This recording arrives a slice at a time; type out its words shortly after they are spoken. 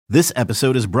This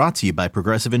episode is brought to you by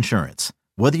Progressive Insurance.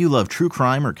 Whether you love true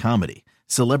crime or comedy,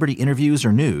 celebrity interviews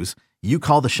or news, you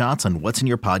call the shots on what's in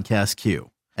your podcast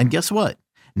queue. And guess what?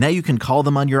 Now you can call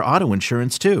them on your auto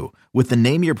insurance too with the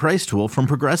Name Your Price tool from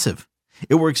Progressive.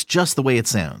 It works just the way it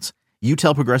sounds. You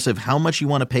tell Progressive how much you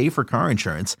want to pay for car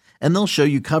insurance, and they'll show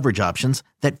you coverage options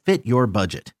that fit your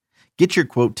budget. Get your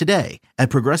quote today at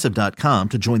Progressive.com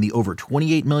to join the over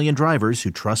 28 million drivers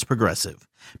who trust Progressive.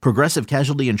 Progressive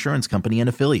Casualty Insurance Company and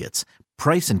Affiliates.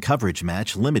 Price and coverage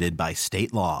match limited by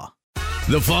state law.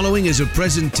 The following is a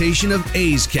presentation of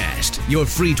A's Cast, your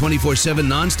free 24/7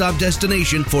 nonstop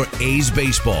destination for A's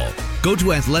baseball. Go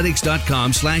to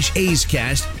athletics.com/A's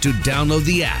Cast to download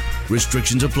the app.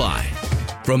 Restrictions apply.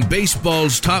 From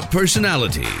baseball's top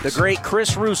personalities, the great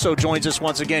Chris Russo joins us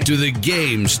once again, to the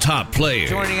game's top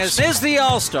players. Joining us is the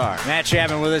All-Star, Matt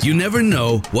Chapman with us. You never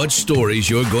know what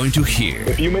stories you're going to hear.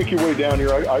 If you make your way down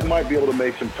here, I might be able to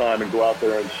make some time and go out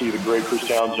there and see the great Chris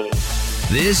Townsend.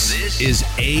 This is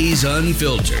A's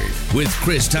Unfiltered with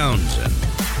Chris Townsend.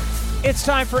 It's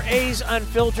time for A's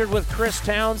Unfiltered with Chris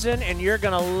Townsend, and you're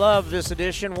going to love this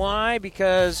edition. Why?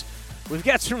 Because we've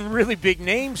got some really big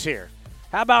names here.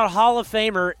 How about Hall of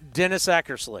Famer Dennis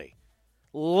Eckersley?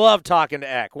 Love talking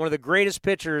to Eck, one of the greatest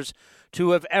pitchers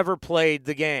to have ever played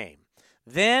the game.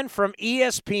 Then from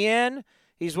ESPN,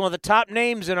 he's one of the top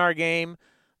names in our game.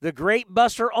 The great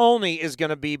Buster Olney is going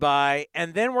to be by.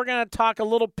 And then we're going to talk a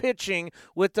little pitching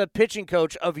with the pitching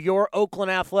coach of your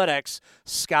Oakland Athletics,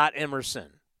 Scott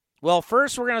Emerson. Well,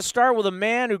 first we're going to start with a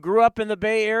man who grew up in the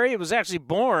Bay Area. He was actually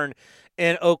born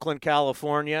in Oakland,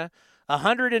 California.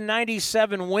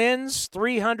 197 wins,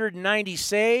 390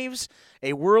 saves,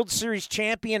 a World Series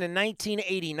champion in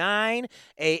 1989,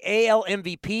 a AL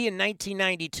MVP in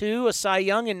 1992, a Cy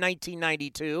Young in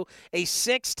 1992, a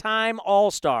six-time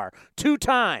All-Star,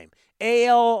 two-time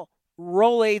AL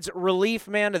Rolaids Relief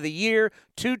Man of the Year,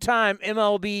 two-time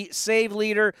MLB save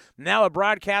leader, now a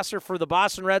broadcaster for the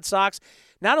Boston Red Sox.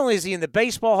 Not only is he in the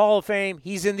Baseball Hall of Fame,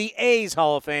 he's in the A's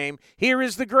Hall of Fame. Here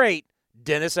is the great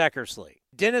Dennis Eckersley.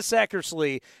 Dennis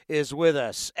Eckersley is with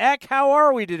us. Eck, how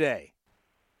are we today?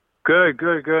 Good.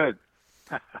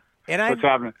 And What's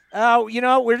happening?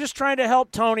 We're just trying to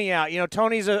help Tony out.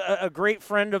 Tony's a great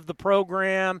friend of the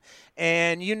program,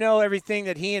 and you know everything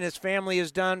that he and his family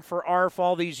has done for ARF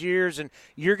all these years, and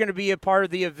you're going to be a part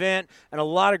of the event, and a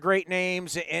lot of great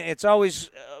names, and it's always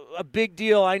a big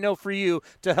deal, I know, for you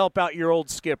to help out your old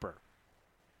skipper.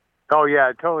 Oh, yeah,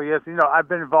 it totally is. I've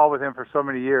been involved with him for so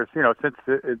many years, since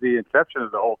the inception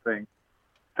of the whole thing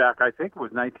back, I think it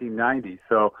was 1990.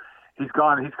 So he's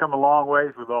come a long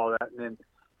ways with all that. And then,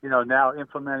 now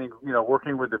implementing,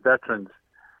 working with the veterans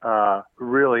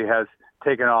really has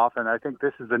taken off. And I think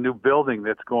this is the new building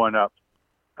that's going up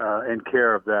in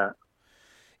care of that.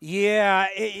 Yeah,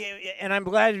 and I'm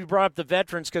glad you brought up the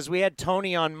veterans because we had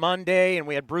Tony on Monday and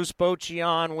we had Bruce Bochy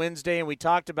on Wednesday, and we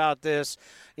talked about this,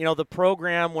 the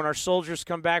program when our soldiers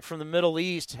come back from the Middle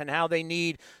East and how they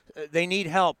need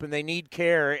help and they need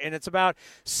care. And it's about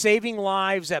saving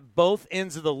lives at both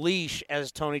ends of the leash,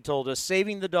 as Tony told us,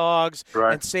 saving the dogs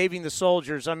and saving the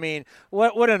soldiers. I mean,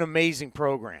 what an amazing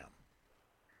program.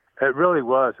 It really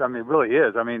was. I mean, it really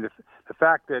is. I mean, the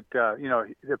fact that,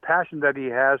 the passion that he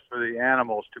has for the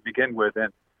animals to begin with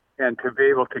and to be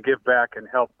able to give back and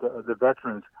help the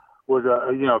veterans was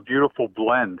a beautiful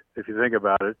blend, if you think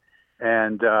about it.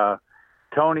 And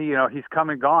Tony, he's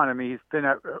come and gone. I mean, he's been,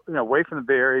 away from the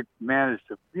Bay Area, managed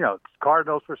to,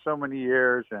 Cardinals for so many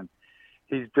years, and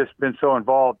he's just been so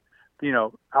involved,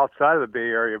 outside of the Bay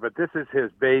Area. But this is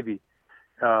his baby,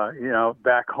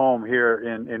 back home here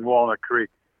in Walnut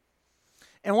Creek.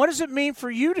 And what does it mean for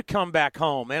you to come back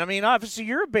home? And, I mean, obviously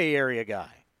you're a Bay Area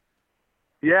guy.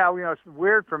 Yeah, it's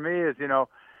weird for me is,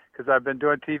 because I've been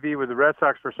doing TV with the Red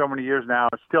Sox for so many years now.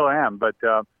 I still am, but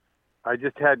I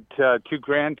just had two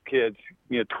grandkids,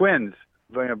 twins,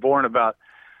 born about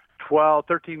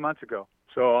 13 months ago.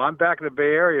 So I'm back in the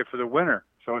Bay Area for the winter.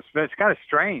 So it's kind of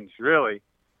strange, really,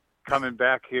 coming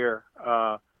back here.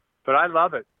 But I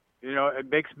love it. It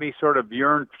makes me sort of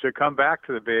yearn to come back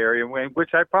to the Bay Area,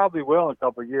 which I probably will in a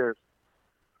couple of years.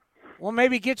 Well,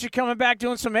 maybe get you coming back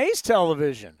doing some A's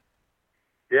television.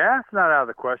 Yeah, it's not out of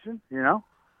the question,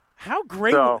 How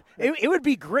great. It would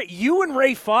be great. You and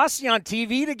Ray Fosse on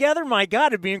TV together? My God,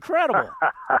 it'd be incredible.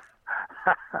 I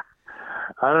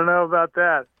don't know about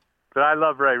that, but I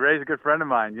love Ray. Ray's a good friend of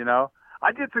mine,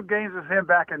 I did some games with him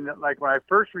back in, when I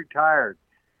first retired.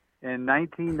 In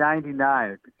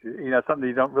 1999, something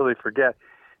you don't really forget.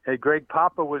 And Greg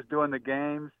Papa was doing the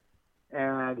games,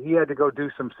 and he had to go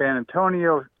do some San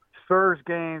Antonio Spurs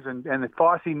games, and then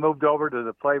Fosse moved over to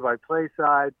the play-by-play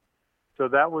side. So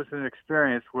that was an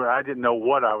experience where I didn't know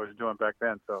what I was doing back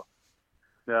then. So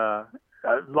a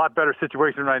lot better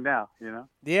situation right now, you know?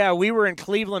 Yeah, we were in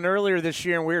Cleveland earlier this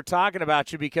year, and we were talking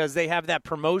about you because they have that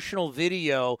promotional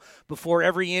video before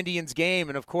every Indians game.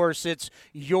 And, of course, it's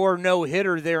your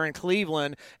no-hitter there in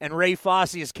Cleveland, and Ray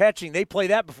Fosse is catching. They play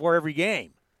that before every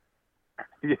game.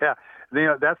 Yeah, you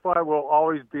know, that's why we'll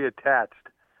always be attached,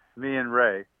 me and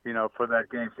Ray, you know, for that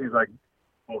game. Seems like,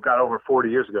 well, got over 40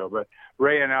 years ago. But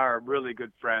Ray and I are really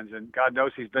good friends, and God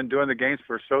knows he's been doing the games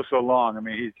for so long. I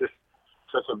mean, he's just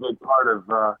such a big part of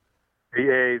the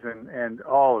A's and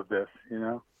all of this, you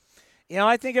know. You know,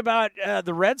 I think about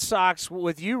the Red Sox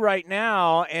with you right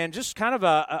now, and just kind of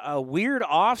a weird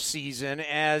off season,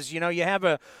 as you know, you have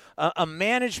a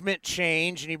management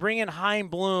change, and you bring in Chaim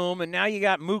Bloom, and now you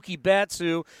got Mookie Betts,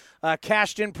 who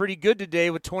cashed in pretty good today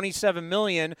with $27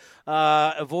 million,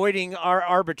 avoiding our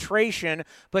arbitration,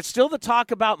 but still the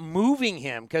talk about moving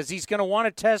him because he's going to want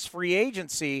to test free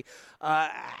agency.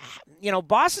 You know,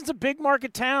 Boston's a big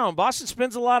market town. Boston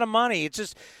spends a lot of money. It's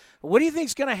just, what do you think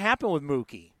is going to happen with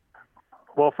Mookie?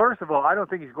 Well, first of all, I don't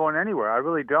think he's going anywhere. I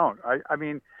really don't. I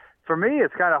mean, for me,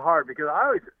 it's kind of hard because I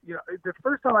always, you know, the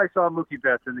first time I saw Mookie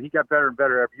Betts, and he got better and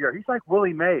better every year, he's like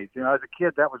Willie Mays. You know, as a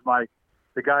kid, that was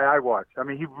the guy I watched. I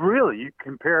mean, you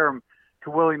compare him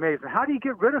to Willie Mays. And how do you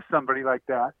get rid of somebody like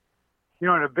that, you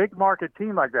know, in a big market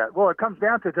team like that? Well, it comes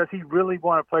down to, does he really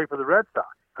want to play for the Red Sox?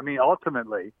 I mean,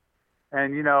 ultimately.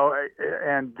 And, you know,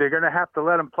 and they're going to have to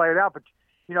let him play it out. But,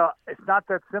 you know, it's not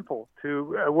that simple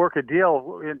to work a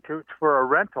deal for a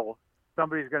rental.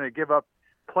 Somebody's going to give up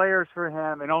players for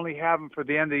him and only have him for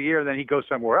the end of the year, and then he goes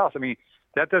somewhere else. I mean,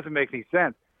 that doesn't make any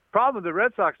sense. Problem with the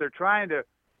Red Sox, they're trying to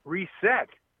reset,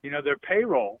 you know, their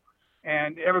payroll,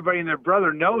 and everybody and their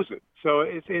brother knows it. So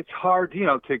it's hard, you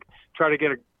know, to try to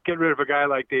get rid of a guy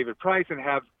like David Price and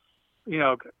have, you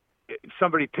know,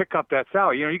 somebody pick up that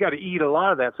salary. You know, you got to eat a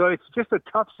lot of that. So it's just a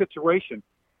tough situation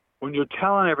when you're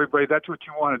telling everybody that's what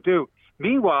you want to do.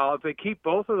 Meanwhile, if they keep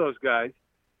both of those guys,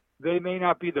 they may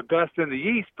not be the best in the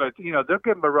East, but, you know, they'll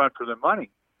give them a run for their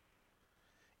money.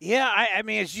 Yeah, I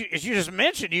mean, as you just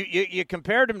mentioned, you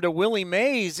compared him to Willie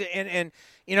Mays, and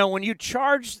you know, when you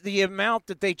charge the amount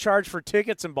that they charge for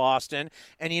tickets in Boston,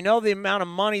 and you know the amount of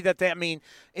money that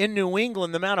in New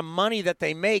England, the amount of money that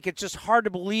they make, it's just hard to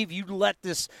believe you let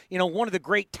this, you know, one of the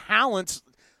great talents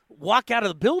walk out of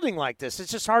the building like this.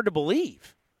 It's just hard to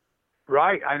believe.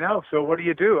 Right, I know. So what do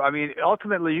you do? I mean,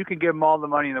 ultimately, you can give him all the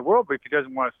money in the world, but if he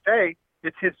doesn't want to stay,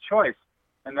 it's his choice,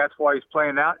 and that's why he's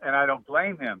playing out, and I don't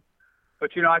blame him.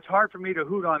 But, you know, it's hard for me to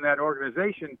hoot on that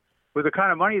organization with the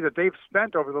kind of money that they've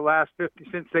spent over the last 50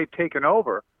 since they've taken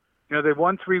over. You know, they've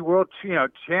won 3 world,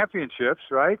 championships,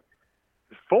 right?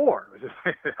 4.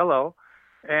 Hello.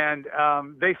 And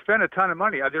they spent a ton of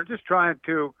money. They're just trying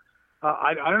to,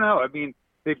 I don't know. I mean,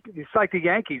 it's like the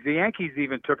Yankees. The Yankees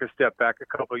even took a step back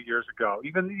a couple of years ago.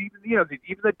 Even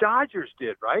the Dodgers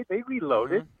did, right? They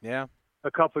reloaded a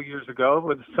couple of years ago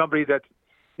with somebody that's,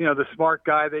 you know, the smart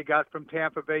guy they got from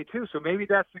Tampa Bay too. So maybe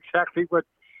that's exactly what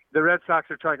the Red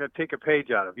Sox are trying to take a page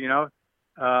out of, you know,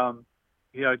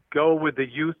 go with the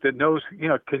youth that knows, you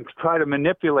know, can try to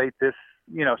manipulate this,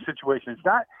 you know, situation. It's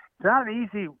not an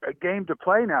easy game to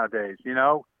play nowadays, you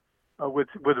know, with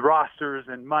rosters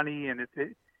and money, and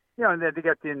you know, and then they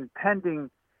got the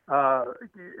impending,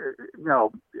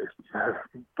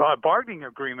 bargaining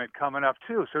agreement coming up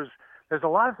too. So there's a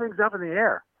lot of things up in the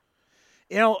air.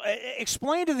 You know,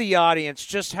 explain to the audience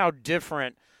just how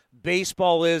different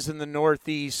baseball is in the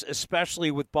Northeast,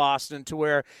 especially with Boston, to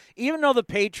where even though the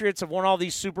Patriots have won all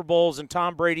these Super Bowls and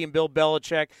Tom Brady and Bill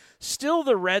Belichick, still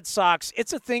the Red Sox,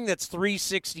 it's a thing that's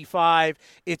 365,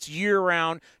 it's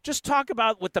year-round. Just talk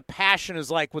about what the passion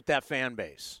is like with that fan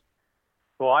base.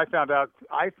 Well, I found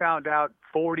out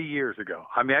 40 years ago.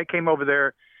 I mean, I came over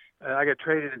there, I got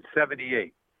traded in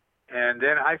 78. And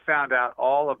then I found out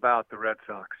all about the Red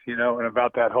Sox, you know, and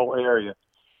about that whole area.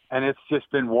 And it's just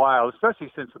been wild,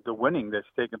 especially since the winning that's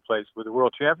taken place with the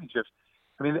World Championships.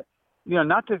 I mean, you know,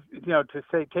 not to, you know, to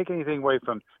say take anything away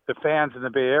from the fans in the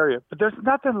Bay Area, but there's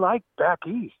nothing like back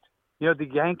east. You know,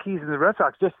 the Yankees and the Red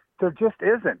Sox, there just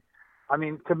isn't. I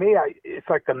mean, to me, it's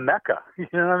like the Mecca, you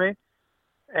know what I mean?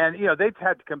 And, you know, they've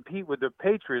had to compete with the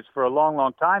Patriots for a long,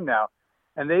 long time now.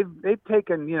 And they've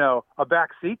taken, you know, a back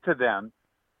seat to them.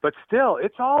 But still,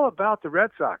 it's all about the Red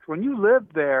Sox. When you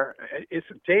live there, it's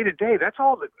day to day. That's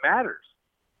all that matters.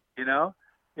 You know,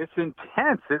 it's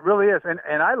intense. It really is.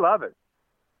 And I love it.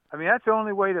 I mean, that's the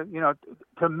only way to, you know,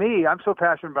 to me, I'm so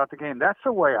passionate about the game. That's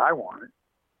the way I want it.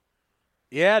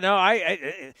 Yeah, no,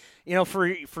 I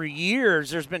for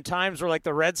years there's been times where like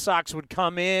the Red Sox would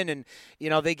come in and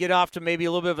they get off to maybe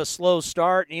a little bit of a slow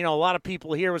start. And, a lot of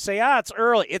people here would say, it's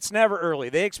early. It's never early.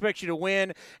 They expect you to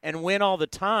win and win all the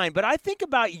time. But I think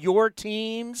about your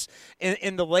teams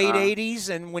in the late '80s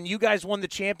and when you guys won the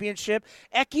championship.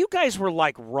 You guys were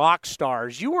like rock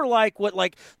stars. You were like what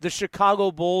the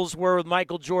Chicago Bulls were with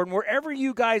Michael Jordan. Wherever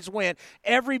you guys went,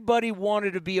 everybody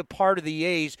wanted to be a part of the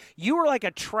A's. You were like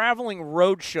a traveling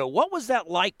road show. What was that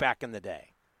like back in the day?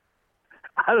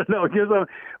 I don't know. Because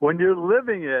when you're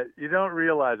living it, you don't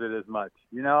realize it as much.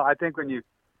 I think when you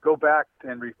go back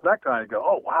and reflect on it, you go,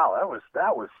 "Oh wow,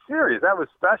 that was serious. That was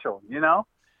special."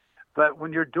 But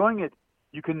when you're doing it,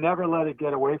 you can never let it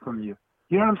get away from you.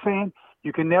 You know what I'm saying?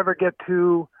 You can never get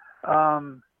too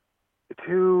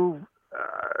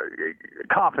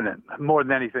confident more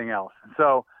than anything else.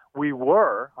 So we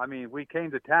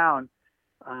came to town,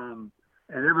 and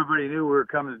everybody knew we were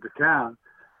coming to town.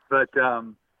 But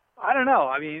I don't know.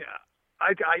 I mean,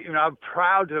 I'm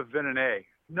proud to have been an A,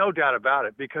 no doubt about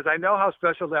it, because I know how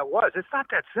special that was. It's not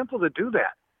that simple to do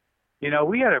that.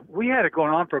 We had it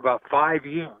going on for about 5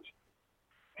 years,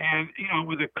 and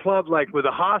with a club like with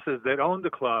the Haas's that owned the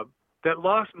club that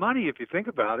lost money, if you think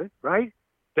about it, right?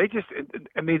 They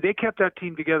kept that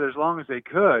team together as long as they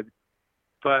could,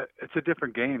 but it's a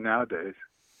different game nowadays.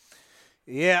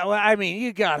 Yeah, well, I mean,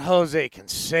 you got Jose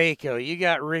Canseco, you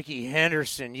got Ricky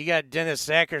Henderson, you got Dennis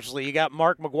Eckersley, you got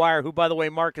Mark McGwire, who, by the way,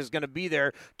 Mark is going to be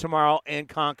there tomorrow in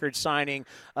Concord signing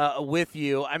with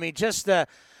you. I mean, just the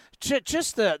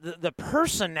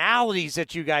personalities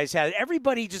that you guys had.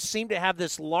 Everybody just seemed to have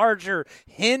this larger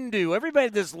Hindu. Everybody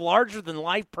had this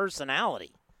larger-than-life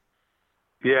personality.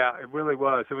 Yeah, it really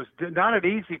was. It was not an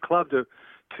easy club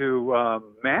to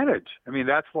manage. I mean,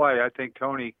 that's why I think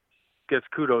Tony gets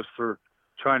kudos for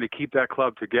trying to keep that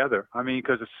club together. I mean,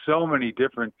 because there's so many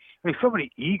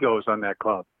egos on that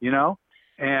club,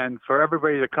 and for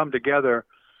everybody to come together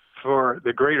for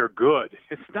the greater good,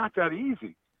 it's not that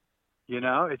easy.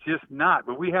 It's just not.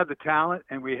 But we had the talent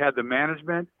and we had the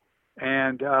management,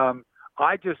 and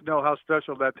I just know how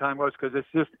special that time was because it's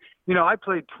just, I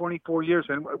played 24 years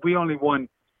and I only won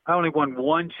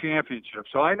one championship,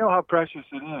 so I know how precious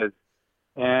it is.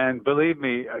 And believe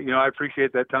me, I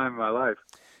appreciate that time in my life.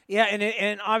 Yeah,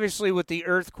 and obviously with the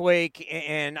earthquake,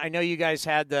 and I know you guys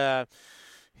had the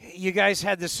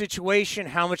situation,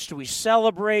 how much do we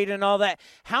celebrate and all that.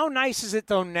 How nice is it,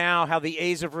 though, now how the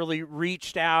A's have really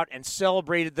reached out and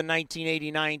celebrated the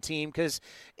 1989 team? Because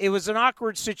it was an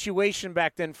awkward situation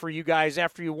back then for you guys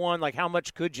after you won. Like, how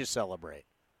much could you celebrate?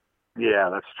 Yeah,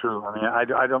 that's true. I mean,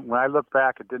 I don't. When I look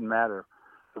back, it didn't matter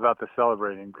about the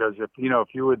celebrating because if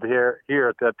you were here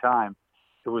at that time,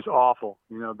 it was awful.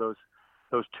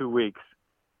 Those 2 weeks,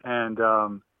 and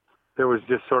there was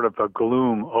just sort of a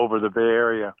gloom over the Bay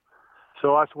Area.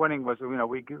 So us winning was, we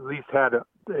at least had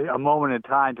a moment in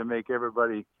time to make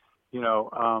everybody,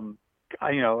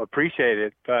 appreciate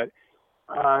it. But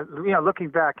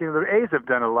looking back, the A's have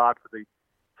done a lot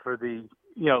for the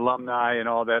alumni and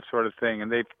all that sort of thing,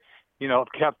 and they've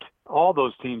kept all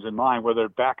those teams in mind. Whether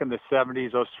back in the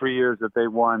 '70s, those 3 years that they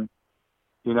won,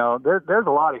 there's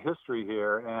a lot of history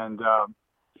here, and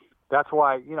that's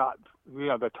why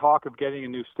the talk of getting a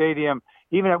new stadium,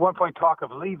 even at one point talk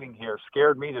of leaving here,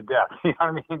 scared me to death. You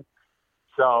know what I mean?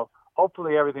 So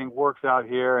hopefully everything works out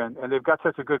here, and they've got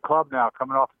such a good club now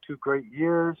coming off of 2 great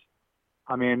years.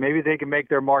 I mean, maybe they can make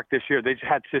their mark this year. They've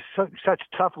had just such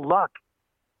tough luck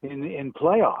in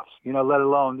playoffs, let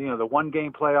alone, the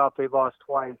 1-game playoff they've lost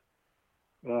twice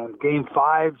and game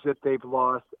 5s that they've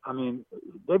lost. I mean,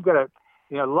 they've got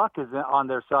luck is on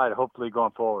their side, hopefully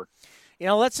going forward.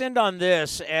 Let's end on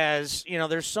this as,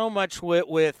 there's so much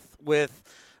with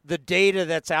the data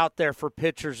that's out there for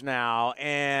pitchers now,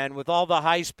 and with all the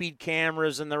high-speed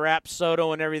cameras and the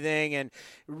Rapsodo and everything, and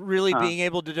really being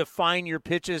able to define your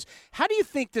pitches. How do you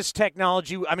think this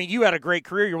technology – I mean, you had a great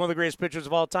career. You're one of the greatest pitchers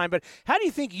of all time, but how do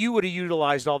you think you would have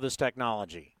utilized all this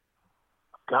technology?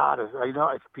 God,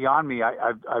 it's beyond me.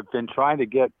 I've been trying to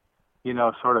get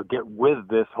sort of get with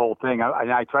this whole thing.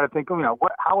 I try to think,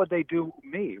 how would they do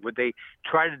me? Would they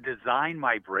try to design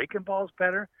my breaking balls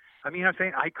better? I mean, I'm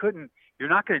saying I couldn't. You're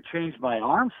not going to change my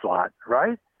arm slot,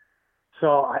 right?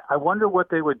 So I wonder what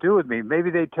they would do with me.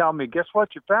 Maybe they'd tell me, guess what?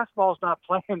 Your fastball's not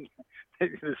playing.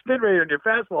 The spin rate on your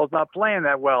fastball is not playing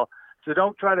that well, so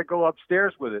don't try to go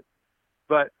upstairs with it.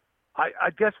 But I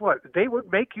guess what? They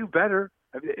would make you better.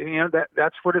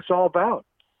 That's what it's all about.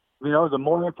 The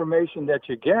more information that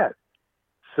you get.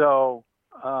 So,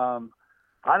 I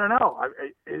don't know.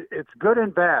 It's good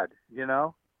and bad,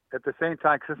 at the same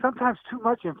time. Because sometimes too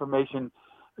much information,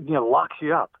 locks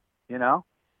you up.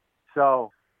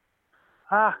 So,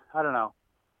 I don't know.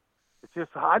 It's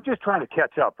just I'm just trying to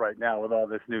catch up right now with all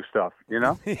this new stuff,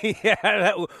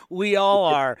 Yeah, we all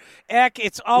are. Eck,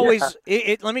 it's always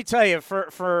let me tell you,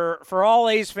 for all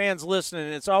A's fans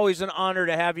listening, it's always an honor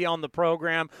to have you on the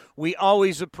program. We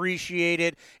always appreciate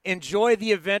it. Enjoy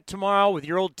the event tomorrow with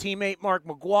your old teammate Mark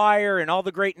McGwire and all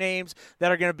the great names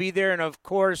that are going to be there, and of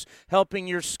course helping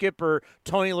your skipper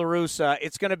Tony La Russa.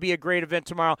 It's going to be a great event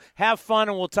tomorrow. Have fun,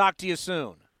 and we'll talk to you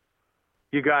soon.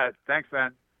 You got it. Thanks,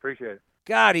 man. Appreciate it.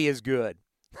 God, he is good.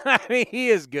 I mean, he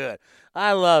is good.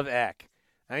 I love Eck.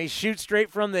 I mean, he shoots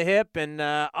straight from the hip, and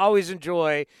always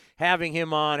enjoy having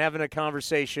him on, having a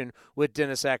conversation with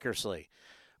Dennis Eckersley.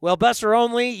 Well, Buster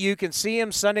Olney, you can see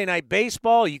him Sunday Night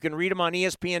Baseball. You can read him on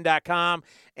ESPN.com.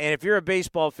 And if you're a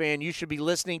baseball fan, you should be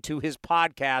listening to his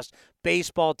podcast,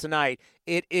 Baseball Tonight.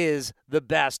 It is the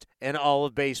best in all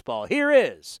of baseball. Here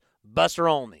is Buster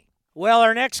Olney. Well,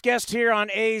 our next guest here on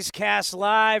A's Cast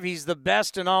Live, he's the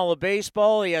best in all of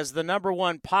baseball. He has the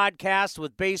 #1 podcast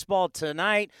with Baseball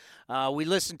Tonight. We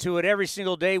listen to it every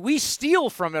single day. We steal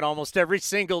from it almost every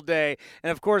single day.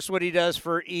 And, of course, what he does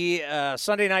for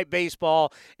Sunday Night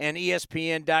Baseball and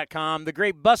ESPN.com. The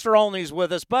great Buster Olney is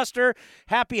with us. Buster,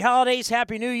 happy holidays,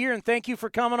 happy New Year, and thank you for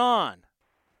coming on.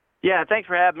 Yeah, thanks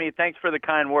for having me. Thanks for the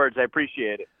kind words. I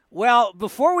appreciate it. Well,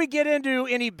 before we get into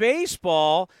any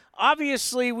baseball,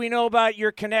 obviously we know about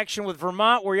your connection with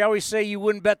Vermont, where you always say you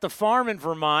wouldn't bet the farm in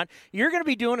Vermont. You're going to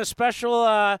be doing a special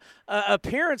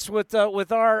appearance with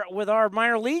our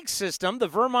minor league system, the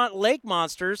Vermont Lake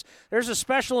Monsters. There's a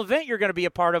special event you're going to be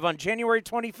a part of on January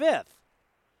 25th.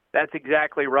 That's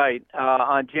exactly right.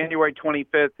 On January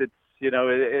 25th,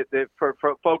 it's for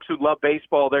folks who love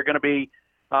baseball, they're going to be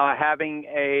having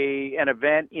an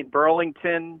event in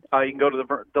Burlington. You can go to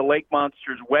the Lake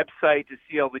Monsters website to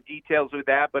see all the details of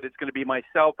that, but it's going to be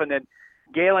myself and then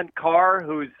Galen Carr,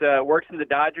 who works in the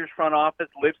Dodgers front office,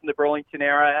 lives in the Burlington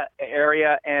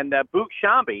area, and Boog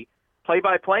Shambi,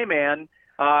 play-by-play man.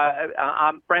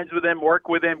 I'm friends with him, work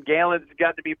with him. Galen's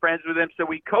got to be friends with him, so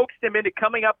we coaxed him into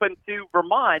coming up into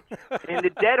Vermont in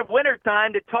the dead of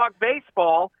wintertime to talk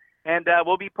baseball. And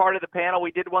we'll be part of the panel.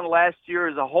 We did one last year.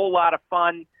 It was a whole lot of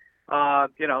fun.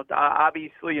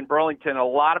 Obviously in Burlington, a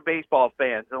lot of baseball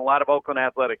fans and a lot of Oakland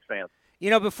Athletics fans.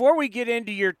 Before we get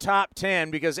into your top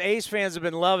 10, because A's fans have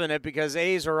been loving it because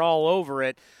A's are all over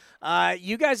it,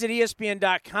 you guys at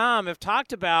ESPN.com have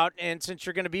talked about, and since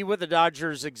you're going to be with the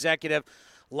Dodgers executive,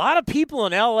 a lot of people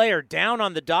in L.A. are down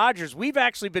on the Dodgers. We've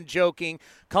actually been joking,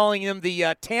 calling them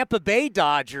the Tampa Bay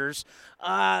Dodgers.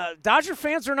 Dodger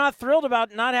fans are not thrilled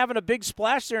about not having a big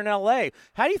splash there in L.A.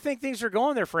 How do you think things are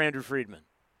going there for Andrew Friedman?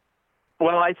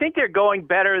 Well, I think they're going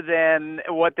better than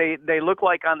what they look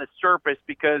like on the surface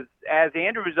because, as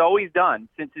Andrew has always done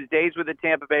since his days with the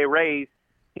Tampa Bay Rays,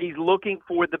 he's looking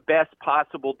for the best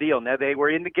possible deal. Now, they were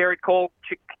in the Garrett Cole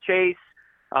chase.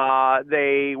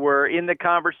 They were in the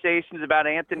conversations about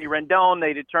Anthony Rendon.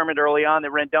 They determined early on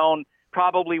that Rendon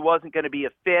probably wasn't going to be a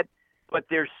fit, but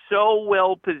they're so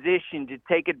well positioned to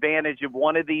take advantage of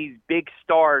one of these big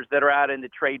stars that are out in the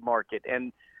trade market.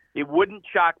 And it wouldn't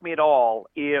shock me at all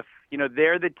if,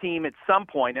 they're the team at some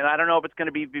point, and I don't know if it's going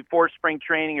to be before spring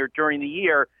training or during the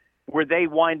year, where they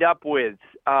wind up with,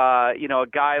 a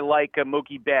guy like a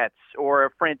Mookie Betts or a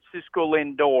Francisco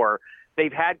Lindor.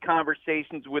 They've had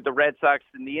conversations with the Red Sox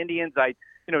and the Indians. I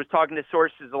was talking to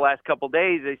sources the last couple of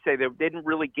days. They say they didn't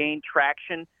really gain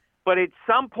traction. But at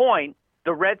some point,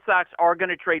 the Red Sox are going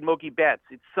to trade Mookie Betts.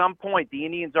 At some point, the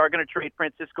Indians are going to trade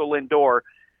Francisco Lindor.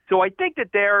 So I think that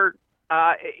they're,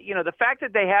 the fact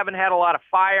that they haven't had a lot of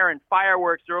fire and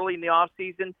fireworks early in the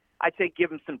offseason, I'd say give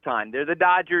them some time. They're the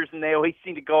Dodgers, and they always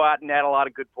seem to go out and add a lot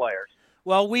of good players.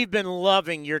 Well, we've been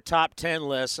loving your top 10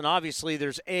 list, and obviously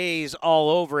there's A's all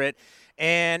over it.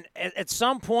 And at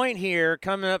some point here,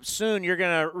 coming up soon, you're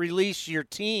going to release your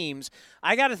teams.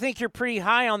 I got to think you're pretty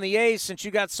high on the A's since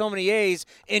you got so many A's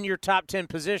in your top 10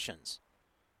 positions.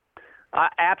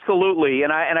 Absolutely.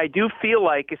 And I do feel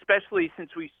like, especially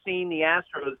since we've seen the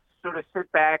Astros sort of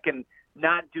sit back and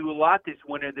not do a lot this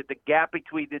winter, that the gap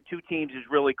between the two teams is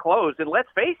really closed. And let's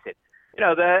face it,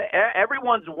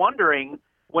 everyone's wondering –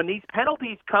 when these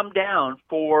penalties come down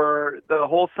for the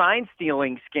whole sign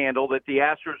stealing scandal that the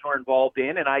Astros were involved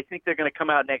in, and I think they're going to come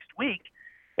out next week,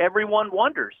 everyone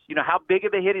wonders, how big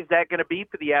of a hit is that going to be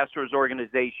for the Astros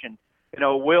organization?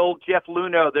 Will Jeff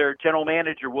Luhnow, their general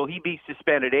manager, will he be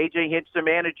suspended? A.J. Hinch, their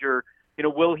manager,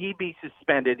 will he be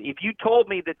suspended? If you told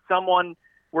me that someone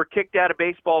were kicked out of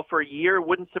baseball for a year, it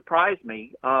wouldn't surprise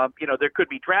me. There could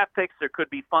be draft picks, there could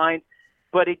be fines.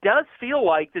 But it does feel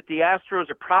like that the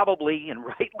Astros are probably, and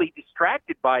rightly,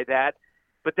 distracted by that.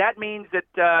 But that means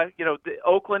that,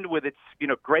 Oakland with its,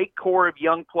 great core of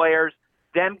young players,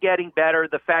 them getting better,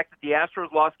 the fact that the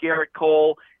Astros lost Garrett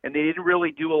Cole and they didn't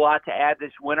really do a lot to add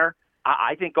this winter,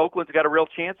 I think Oakland's got a real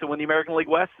chance to win the American League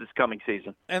West this coming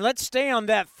season. And let's stay on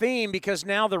that theme because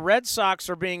now the Red Sox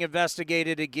are being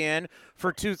investigated again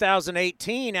for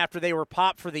 2018 after they were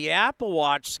popped for the Apple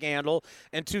Watch scandal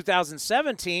in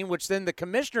 2017, which then the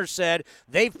commissioner said,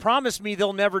 they've promised me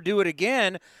they'll never do it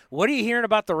again. What are you hearing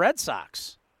about the Red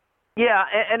Sox? Yeah,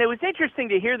 and it was interesting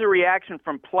to hear the reaction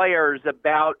from players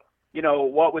about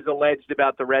what was alleged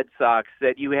about the Red Sox,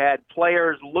 that you had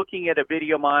players looking at a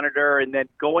video monitor and then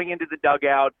going into the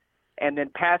dugout and then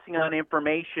passing on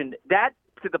information. That,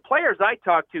 to the players I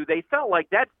talked to, they felt like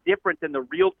that's different than the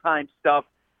real-time stuff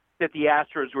that the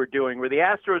Astros were doing, where the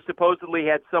Astros supposedly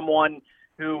had someone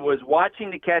who was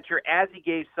watching the catcher as he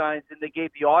gave signs, and they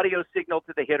gave the audio signal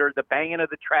to the hitter, the banging of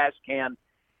the trash can.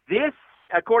 This,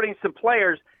 according to some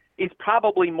players, is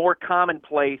probably more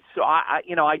commonplace. So I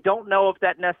don't know if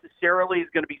that necessarily is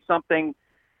going to be something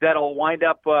that'll wind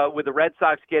up with the Red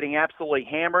Sox getting absolutely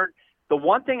hammered. The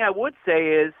one thing I would say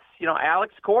is,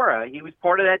 Alex Cora, he was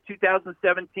part of that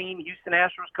 2017 Houston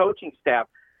Astros coaching staff.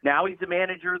 Now he's the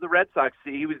manager of the Red Sox.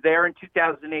 He was there in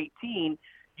 2018.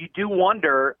 You do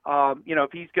wonder,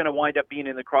 if he's going to wind up being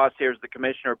in the crosshairs of the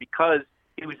commissioner because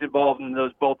he was involved in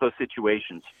both those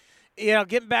situations.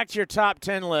 Getting back to your top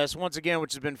 10 list, once again,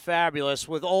 which has been fabulous,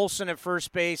 with Olsen at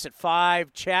first base at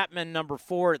 5, Chapman number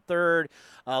 4 at third,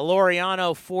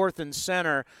 Laureano 4th and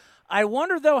center. I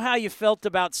wonder, though, how you felt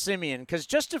about Semien, because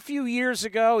just a few years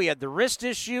ago, he had the wrist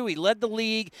issue. He led the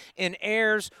league in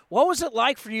errors. What was it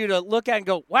like for you to look at and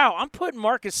go, wow, I'm putting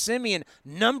Marcus Semien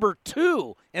number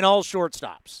 2 in all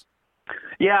shortstops?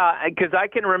 Yeah, because I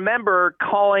can remember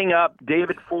calling up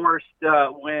David Forst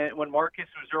when Marcus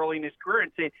was early in his career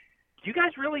and saying, do you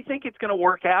guys really think it's going to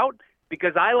work out?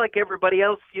 Because I, like everybody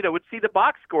else, would see the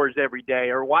box scores every day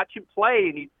or watch him play,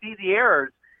 and he'd see the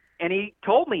errors. And he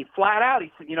told me flat out,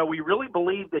 he said, we really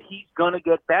believe that he's going to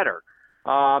get better.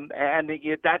 And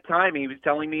at that time, he was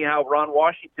telling me how Ron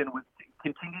Washington would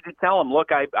continue to tell him, look,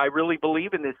 I really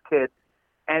believe in this kid.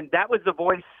 And that was the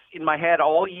voice in my head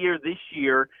all year this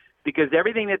year, because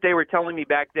everything that they were telling me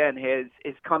back then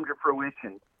has come to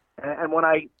fruition. And when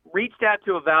I reached out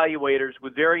to evaluators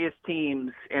with various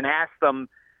teams and asked them,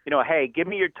 hey, give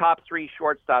me your top 3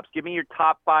 shortstops, give me your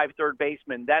top 5 third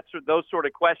basemen, those sort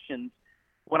of questions.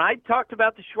 When I talked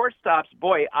about the shortstops,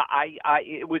 boy,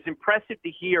 it was impressive to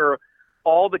hear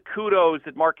all the kudos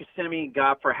that Marcus Semien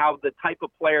got for how the type of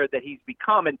player that he's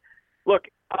become. And look,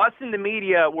 us in the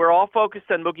media, we're all focused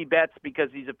on Mookie Betts because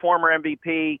he's a former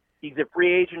MVP. He's a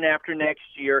free agent after next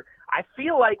year. I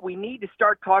feel like we need to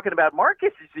start talking about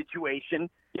Marcus' situation.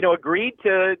 Agreed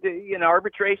to an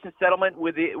arbitration settlement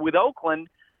with Oakland,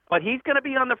 but he's going to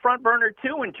be on the front burner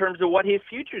too in terms of what his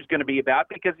future is going to be about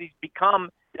because he's become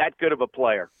that good of a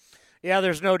player. Yeah,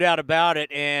 there's no doubt about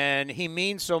it, and he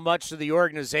means so much to the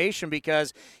organization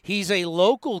because he's a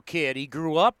local kid. He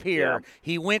grew up here. Yeah.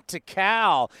 He went to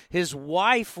Cal. His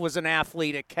wife was an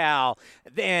athlete at Cal,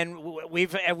 and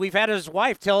we've had his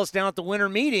wife tell us down at the winter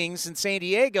meetings in San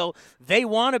Diego, they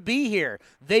want to be here.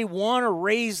 They want to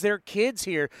raise their kids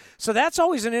here. So that's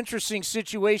always an interesting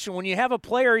situation when you have a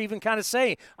player even kind of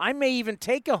say, I may even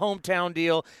take a hometown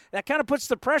deal. That kind of puts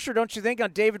the pressure, don't you think,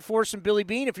 on David Forst and Billy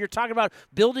Beane? If you're talking about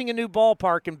building a new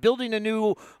ballpark and building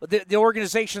the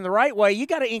organization the right way, you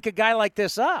got to ink a guy like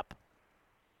this up.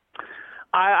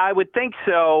 I would think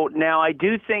so. Now, I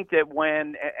do think that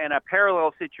and a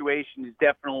parallel situation is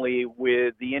definitely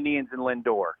with the Indians in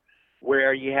Lindor,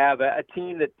 where you have a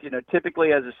team that typically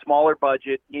has a smaller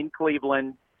budget in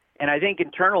Cleveland, and I think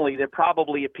internally they're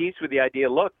probably at peace with the idea,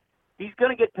 look, he's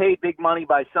going to get paid big money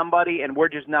by somebody, and we're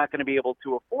just not going to be able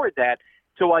to afford that.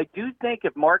 So I do think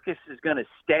if Marcus is going to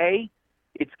stay,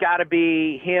 it's got to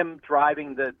be him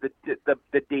driving the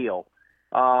deal.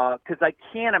 Because I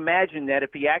can't imagine that if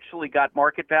he actually got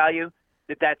market value,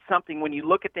 that's something when you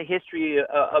look at the history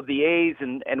of the A's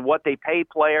and what they pay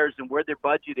players and where their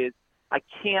budget is, I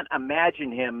can't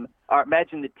imagine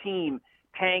imagine the team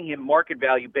paying him market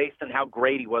value based on how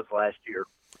great he was last year.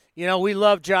 We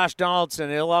love Josh Donaldson.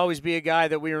 He'll always be a guy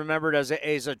that we remembered as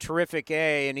a terrific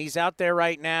A, and he's out there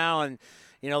right now, and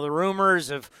the rumors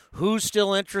of who's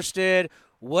still interested,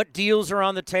 what deals are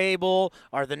on the table,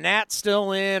 are the Nats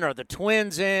still in, are the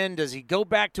Twins in, does he go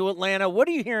back to Atlanta? What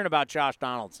are you hearing about Josh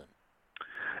Donaldson?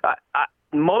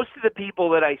 Most of the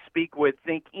people that I speak with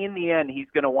think in the end he's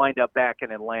going to wind up back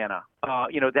in Atlanta.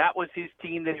 That was his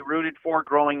team that he rooted for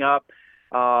growing up.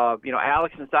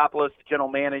 Alex Anthopoulos, the general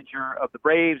manager of the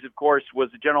Braves, of course, was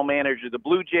the general manager of the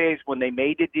Blue Jays when they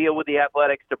made the deal with the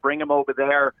Athletics to bring him over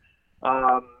there.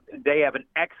 They have an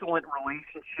excellent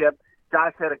relationship.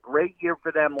 Josh had a great year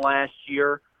for them last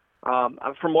year.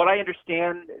 From what I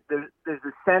understand, there's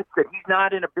a sense that he's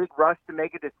not in a big rush to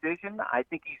make a decision. I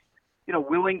think he's,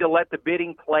 willing to let the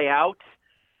bidding play out.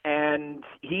 And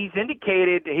his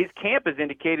camp has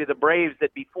indicated the Braves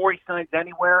that before he signs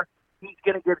anywhere, he's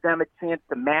going to give them a chance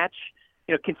to match.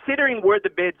 Considering where the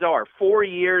bids are, 4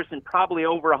 years and probably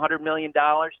over $100 million,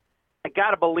 I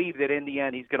got to believe that in the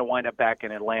end he's going to wind up back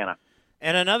in Atlanta.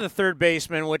 And another third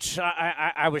baseman, which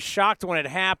I was shocked when it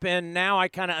happened. Now I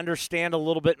kind of understand a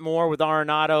little bit more with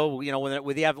Arenado.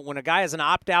 When a guy has an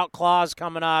opt-out clause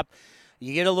coming up,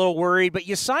 you get a little worried. But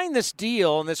you sign this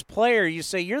deal, and this player, you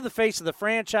say, you're the face of the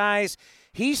franchise.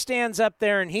 He stands up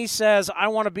there and he says, I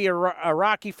want to be a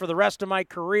Rocky for the rest of my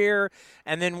career.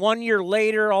 And then 1 year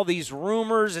later, all these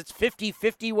rumors, it's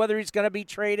 50-50 whether he's going to be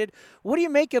traded. What do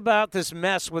you make about this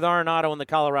mess with Arenado and the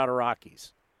Colorado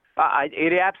Rockies?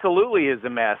 It absolutely is a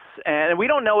mess. And we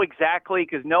don't know exactly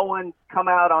because no one's come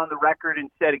out on the record and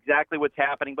said exactly what's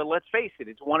happening. But let's face it,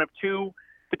 it's one of two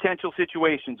potential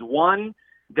situations. One,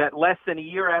 that less than a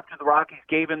year after the Rockies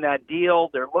gave him that deal,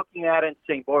 they're looking at it and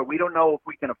saying, boy, we don't know if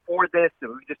we can afford this.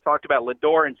 And we just talked about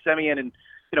Lindor and Semien and,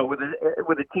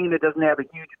 with a team that doesn't have a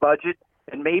huge budget.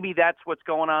 And maybe that's what's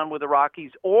going on with the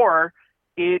Rockies. Or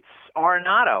it's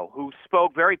Arenado, who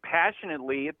spoke very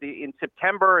passionately in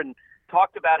September and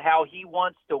talked about how he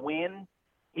wants to win.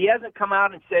 He hasn't come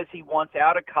out and says he wants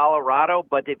out of Colorado,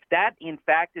 but if that, in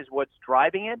fact, is what's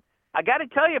driving it, I got to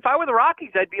tell you, if I were the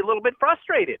Rockies, I'd be a little bit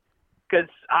frustrated because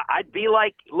I'd be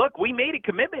like, look, we made a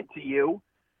commitment to you,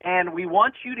 and we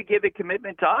want you to give a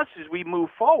commitment to us as we move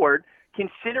forward,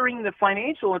 considering the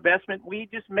financial investment we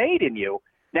just made in you.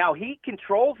 Now, he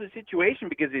controls the situation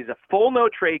because there's a full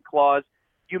no-trade clause.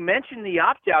 You mentioned the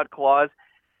opt-out clause,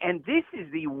 and this is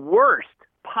the worst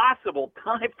possible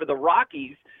time for the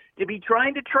Rockies to be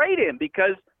trying to trade him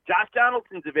because Josh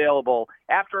Donaldson's available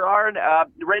after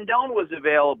Rendon was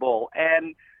available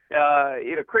and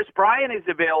Chris Bryant is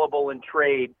available in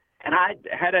trade. And I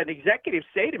had an executive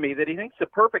say to me that he thinks the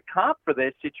perfect comp for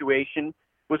this situation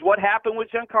was what happened with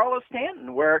Giancarlo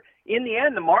Stanton, where in the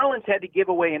end the Marlins had to give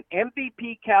away an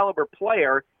MVP caliber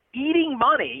player eating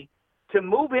money to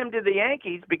move him to the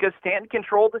Yankees because Stanton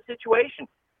controlled the situation.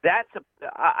 That's,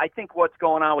 I think, what's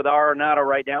going on with Arenado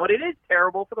right now, and it is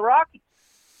terrible for the Rockies.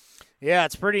 Yeah,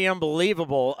 it's pretty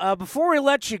unbelievable. Before we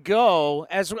let you go,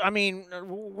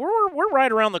 we're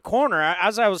right around the corner.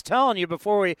 As I was telling you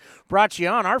before we brought you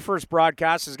on, our first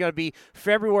broadcast is going to be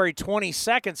February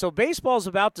 22nd, so baseball's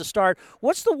about to start.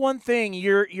 What's the one thing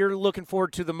you're looking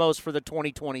forward to the most for the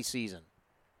 2020 season?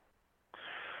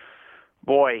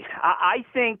 Boy, I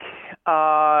think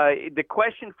the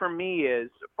question for me is,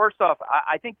 first off,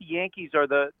 I think the Yankees are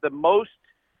the most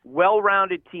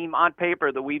well-rounded team on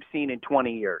paper that we've seen in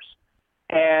 20 years.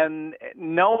 And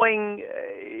knowing,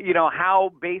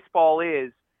 how baseball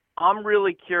is, I'm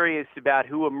really curious about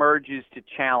who emerges to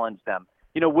challenge them.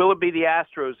 Will it be the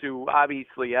Astros, who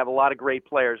obviously have a lot of great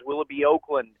players? Will it be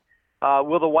Oakland?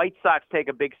 Will the White Sox take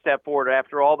a big step forward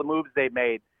after all the moves they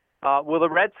made? Will the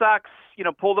Red Sox,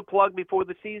 pull the plug before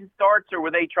the season starts, or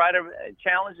will they try to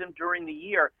challenge them during the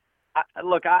year? I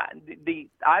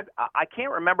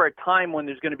can't remember a time when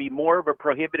there's going to be more of a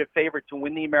prohibitive favorite to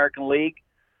win the American League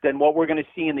than what we're going to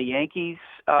see in the Yankees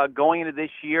going into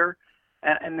this year.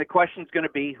 And the question is going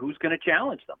to be, who's going to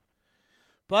challenge them?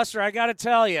 Buster, I got to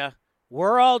tell you,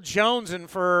 we're all jonesing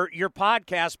for your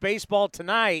podcast, Baseball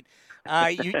Tonight.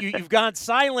 You've gone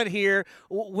silent here.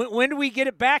 When do we get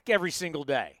it back every single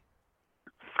day?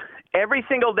 Every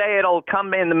single day. It'll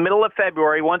come in the middle of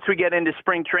February once we get into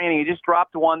spring training. You just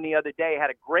dropped one the other day. Had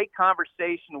a great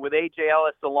conversation with A.J.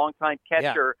 Ellis, the longtime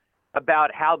catcher,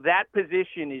 about how that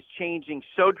position is changing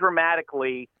so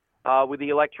dramatically with the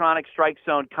electronic strike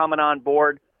zone coming on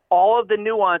board. All of the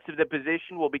nuance of the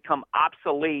position will become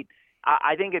obsolete.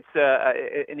 I think it's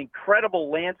an incredible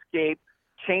landscape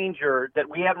changer that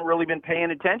we haven't really been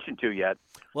paying attention to yet.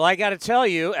 Well, I got to tell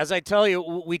you, as I tell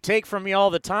you, we take from you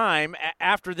all the time.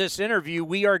 After this interview,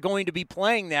 we are going to be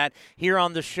playing that here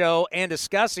on the show and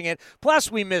discussing it.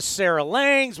 Plus, we miss Sarah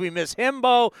Langs. We miss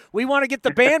Himbo. We want to get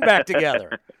the band back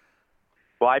together.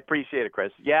 Well, I appreciate it,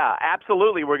 Chris. Yeah,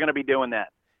 absolutely. We're going to be doing that.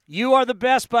 You are the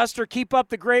best, Buster. Keep up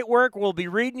the great work. We'll be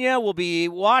reading you. We'll be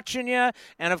watching you.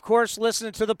 And, of course,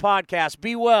 listening to the podcast.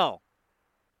 Be well.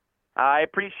 I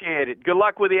appreciate it. Good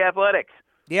luck with the Athletics.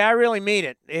 Yeah, I really mean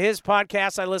it. His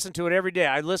podcast, I listen to it every day.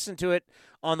 I listen to it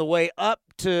on the way up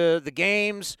to the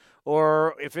games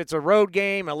or if it's a road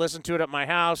game, I listen to it at my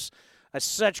house.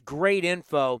 Such great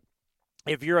info.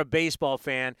 If you're a baseball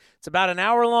fan, it's about an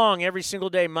hour long every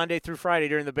single day, Monday through Friday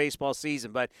during the baseball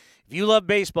season. But if you love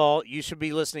baseball, you should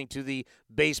be listening to the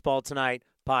Baseball Tonight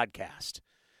podcast.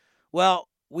 Well,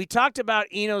 we talked about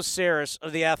Eno Sarris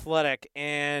of The Athletic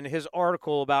and his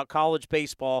article about college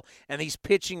baseball and these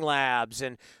pitching labs,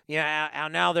 and how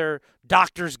now there are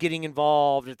doctors getting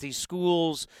involved at these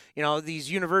schools.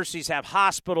 These universities have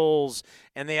hospitals,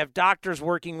 and they have doctors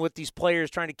working with these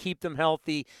players trying to keep them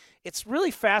healthy. It's really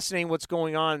fascinating what's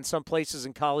going on in some places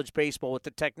in college baseball with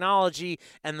the technology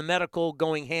and the medical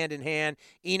going hand in hand.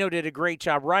 Eno did a great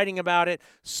job writing about it.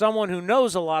 Someone who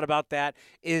knows a lot about that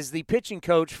is the pitching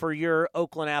coach for your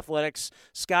Oakland Athletics,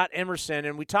 Scott Emerson.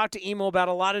 And we talked to Emo about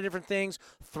a lot of different things,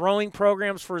 throwing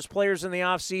programs for his players in the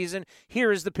offseason.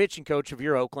 Here is the pitching coach of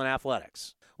your Oakland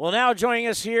Athletics. Well, now joining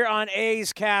us here on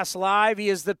A's Cast Live, he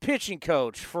is the pitching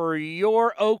coach for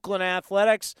your Oakland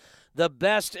Athletics, the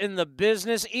best in the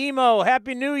business. Emo,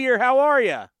 Happy New Year. How are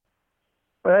you?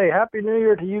 Hey, Happy New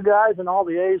Year to you guys and all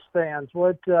the A's fans.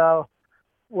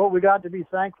 What we got to be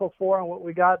thankful for and what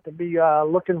we got to be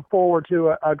looking forward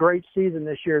to a great season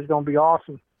this year is going to be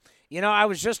awesome. I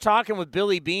was just talking with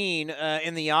Billy Bean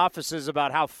in the offices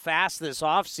about how fast this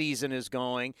offseason is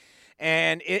going.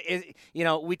 And,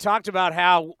 we talked about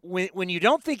how when you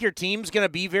don't think your team's going to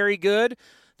be very good,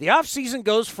 the offseason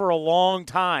goes for a long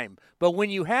time. But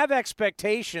when you have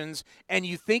expectations and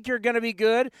you think you're going to be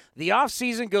good, the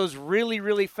offseason goes really,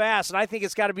 really fast. And I think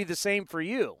it's got to be the same for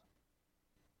you.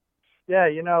 Yeah,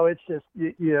 it's just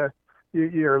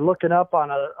you're looking up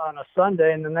on a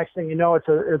Sunday, and the next thing you know, it's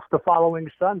the following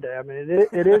Sunday. I mean,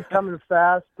 it is coming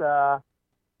fast.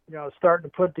 Starting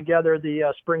to put together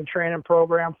the spring training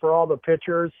program for all the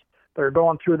pitchers. They're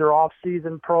going through their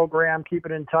off-season program,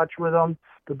 keeping in touch with them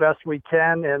the best we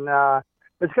can, and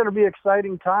it's going to be an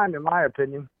exciting time, in my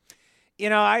opinion.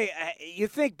 You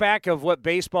think back of what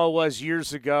baseball was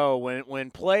years ago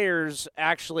when players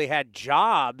actually had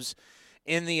jobs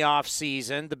in the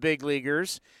off-season, the big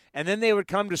leaguers, and then they would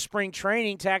come to spring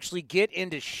training to actually get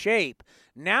into shape.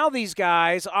 Now these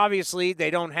guys, obviously, they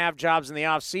don't have jobs in the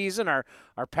offseason.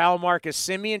 Our pal Marcus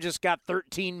Semien just got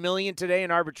 $13 million today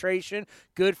in arbitration.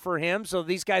 Good for him. So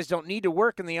these guys don't need to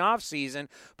work in the offseason,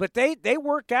 but they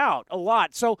work out a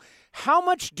lot. So how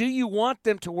much do you want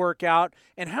them to work out,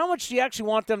 and how much do you actually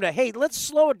want them to, hey, let's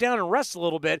slow it down and rest a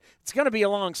little bit? It's going to be a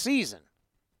long season.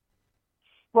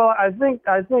 Well, I think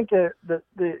some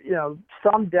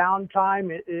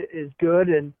downtime is good,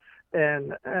 and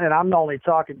I'm only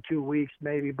talking 2 weeks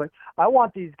maybe, but I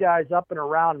want these guys up and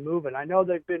around moving. I know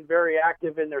they've been very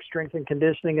active in their strength and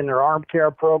conditioning and their arm care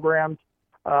programs.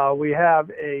 We have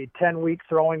a 10-week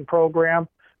throwing program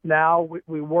now.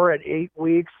 We were at 8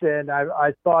 weeks, and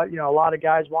I thought, a lot of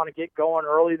guys want to get going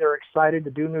early. They're excited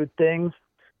to do new things.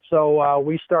 So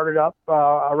we started up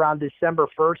around December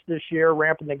 1st this year,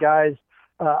 ramping the guys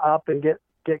up and get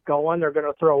going. They're going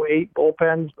to throw 8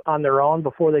 bullpens on their own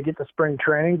before they get to spring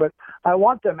training, but I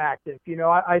want them active.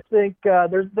 I think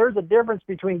there's a difference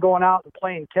between going out and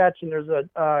playing catch and there's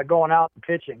a going out and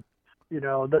pitching.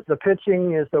 The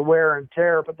pitching is the wear and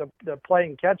tear, but the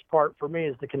playing catch part for me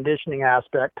is the conditioning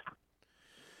aspect.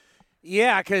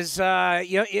 Yeah, because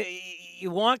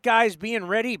you want guys being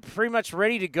ready, pretty much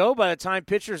ready to go by the time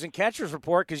pitchers and catchers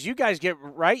report, because you guys get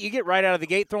right out of the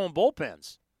gate throwing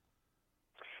bullpens.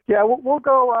 Yeah, we'll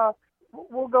go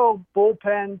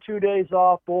bullpen 2 days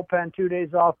off, bullpen 2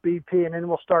 days off, BP, and then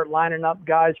we'll start lining up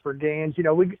guys for games.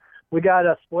 We got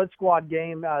a split squad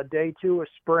game day 2 of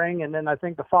spring, and then I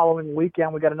think the following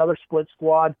weekend we got another split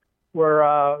squad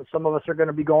where some of us are going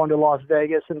to be going to Las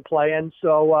Vegas and playing.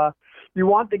 So you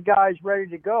want the guys ready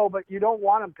to go, but you don't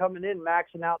want them coming in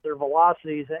maxing out their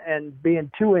velocities and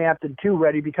being too amped and too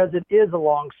ready, because it is a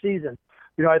long season.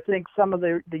 I think some of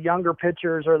the younger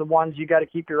pitchers are the ones you got to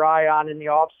keep your eye on in the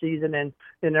off season and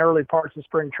in the early parts of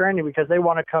spring training, because they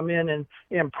want to come in and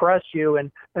impress you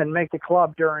and make the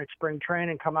club during spring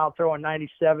training, come out throwing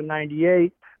 97,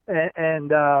 98,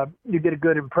 and you get a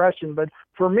good impression. But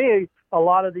for me, a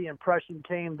lot of the impression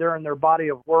came during their body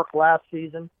of work last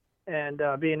season, and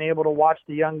being able to watch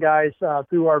the young guys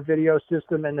through our video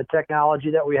system and the technology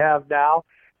that we have now.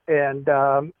 And,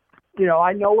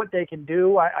 I know what they can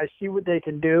do. I see what they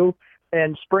can do.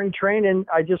 And spring training,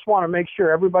 I just want to make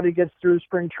sure everybody gets through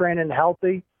spring training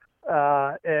healthy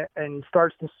and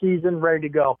starts the season ready to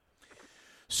go.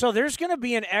 So there's going to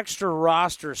be an extra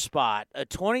roster spot, a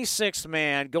 26th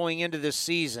man going into this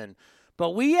season,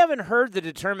 but we haven't heard the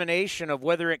determination of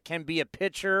whether it can be a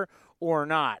pitcher or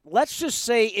not. Let's just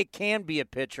say it can be a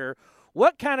pitcher.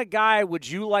 What kind of guy would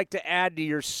you like to add to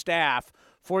your staff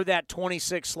for that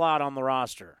 26 slot on the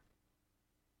roster?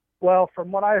 Well,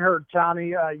 from what I heard,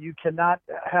 Tommy, you cannot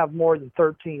have more than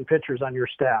 13 pitchers on your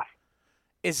staff.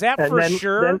 Is that for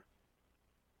sure?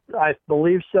 I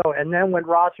believe so. And then when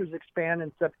rosters expand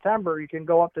in September, you can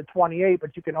go up to 28,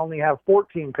 but you can only have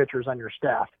 14 pitchers on your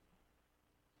staff.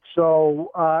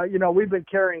 So, we've been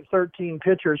carrying 13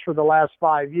 pitchers for the last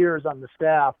 5 years on the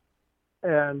staff.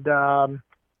 And, the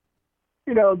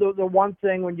one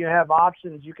thing when you have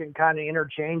options, you can kind of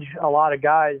interchange a lot of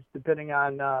guys depending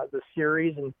on the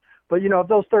series. But if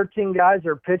those 13 guys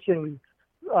are pitching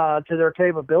to their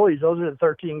capabilities, those are the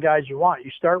 13 guys you want.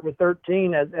 You start with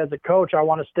 13 as a coach. I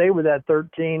want to stay with that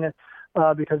 13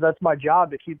 because that's my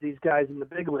job to keep these guys in the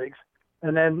big leagues.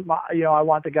 And then, I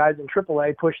want the guys in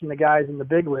AAA pushing the guys in the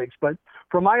big leagues. But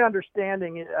from my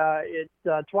understanding,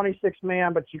 it's 26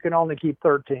 man, but you can only keep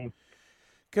 13.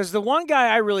 Because the one guy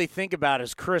I really think about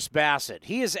is Chris Bassitt.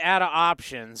 He is out of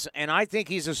options, and I think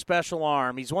he's a special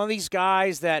arm. He's one of these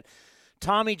guys that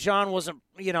Tommy John wasn't,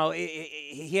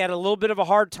 he had a little bit of a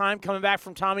hard time coming back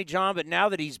from Tommy John, but now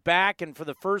that he's back and for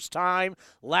the first time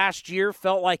last year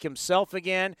felt like himself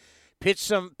again, pitched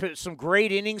some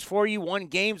great innings for you, won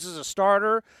games as a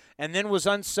starter, and then was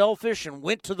unselfish and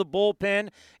went to the bullpen.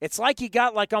 It's like he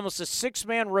got like almost a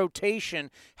six-man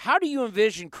rotation. How do you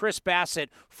envision Chris Bassitt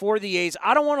for the A's?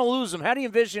 I don't want to lose him. How do you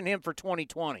envision him for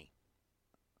 2020?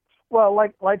 Well,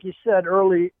 like you said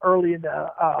early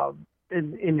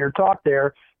in your talk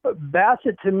there,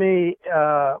 Bassitt to me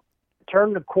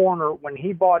turned the corner when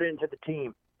he bought into the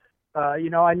team.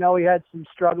 I know he had some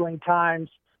struggling times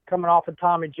coming off of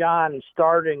Tommy John and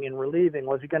starting and relieving.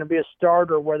 Was he going to be a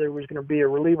starter, whether he was going to be a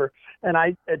reliever? And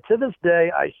to this day,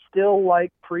 I still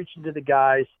like preaching to the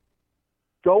guys,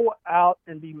 go out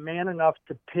and be man enough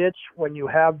to pitch when you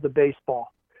have the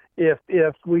baseball. If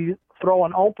we throw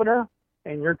an opener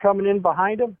and you're coming in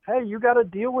behind him, hey, you got to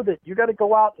deal with it. You got to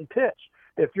go out and pitch.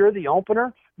 If you're the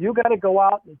opener, you got to go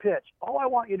out and pitch. All I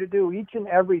want you to do each and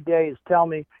every day is tell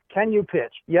me, can you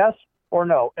pitch? Yes or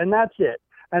no? And that's it.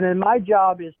 And then my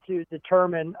job is to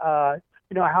determine,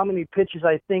 how many pitches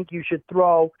I think you should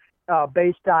throw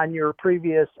based on your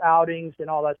previous outings and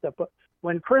all that stuff. But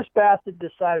when Chris Bassitt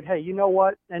decided, hey, you know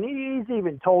what? And he's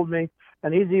even told me,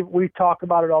 and we talk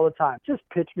about it all the time, just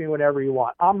pitch me whenever you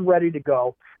want. I'm ready to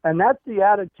go. And that's the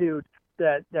attitude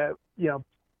that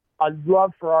I'd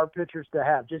love for our pitchers to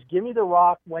have. Just give me the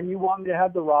rock when you want me to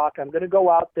have the rock. I'm going to go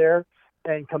out there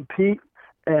and compete.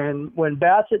 And when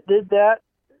Bassitt did that,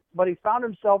 but he found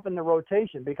himself in the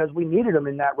rotation because we needed him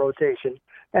in that rotation.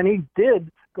 And he did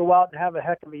go out and have a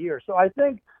heck of a year. So I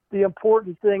think the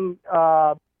important thing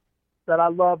that I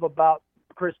love about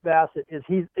Chris Bassitt is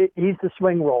he's the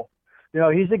swing role.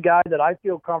 He's a guy that I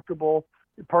feel comfortable,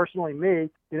 personally me,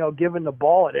 giving the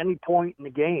ball at any point in the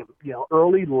game,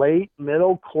 early, late,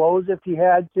 middle, close if he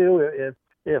had to.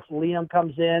 If Liam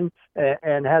comes in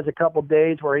and has a couple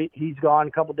days where he's gone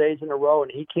a couple days in a row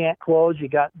and he can't close, you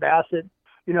got Bassitt.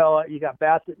 You got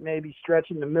Bassitt maybe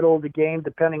stretching the middle of the game,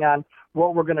 depending on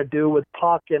what we're going to do with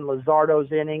Puck and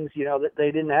Luzardo's innings. That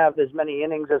they didn't have as many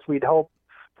innings as we'd hoped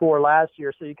for last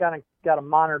year. So you kind of got to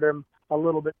monitor him a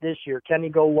little bit this year. Can he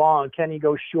go long? Can he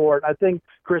go short? I think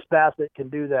Chris Bassitt can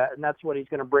do that, and that's what he's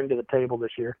going to bring to the table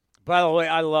this year. By the way,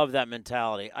 I love that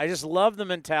mentality. I just love the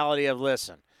mentality of,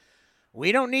 listen,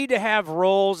 we don't need to have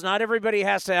roles. Not everybody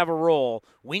has to have a role.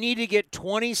 We need to get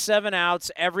 27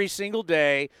 outs every single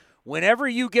day. Whenever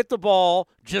you get the ball,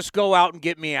 just go out and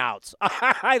get me outs.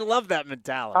 I love that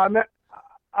mentality.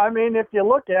 I mean, if you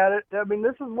look at it,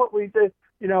 this is what we did.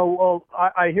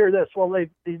 I hear this. Well,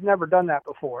 he's never done that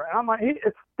before. And I'm like,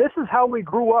 this is how we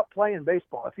grew up playing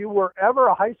baseball. If you were ever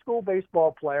a high school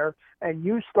baseball player and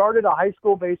you started a high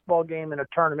school baseball game in a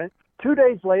tournament, 2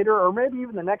 days later or maybe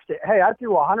even the next day, hey, I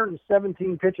threw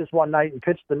 117 pitches one night and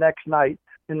pitched the next night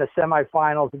in the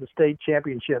semifinals of the state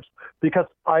championships because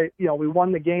we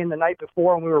won the game the night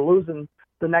before and we were losing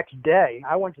the next day.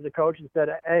 I went to the coach and said,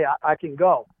 hey, I can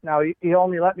go. Now, he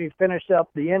only let me finish up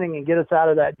the inning and get us out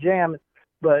of that jam.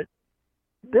 But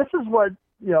this is what,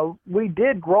 we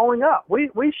did growing up.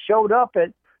 We showed up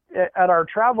at our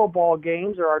travel ball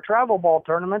games or our travel ball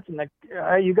tournaments and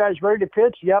hey, you guys ready to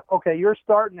pitch? Yep. Okay, you're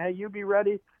starting. Hey, you be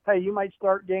ready. Hey, you might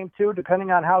start game 2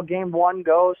 depending on how game 1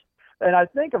 goes. And I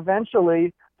think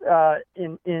eventually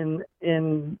in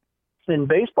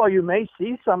baseball, you may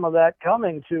see some of that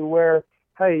coming to where,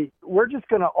 hey, we're just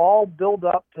going to all build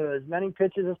up to as many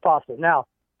pitches as possible. Now,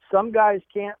 some guys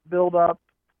can't build up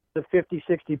to 50,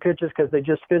 60 pitches because they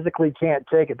just physically can't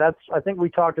take it. I think we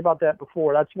talked about that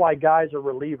before. That's why guys are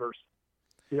relievers.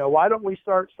 Why don't we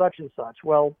start such and such?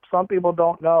 Well, some people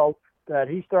don't know that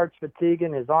he starts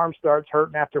fatiguing, his arm starts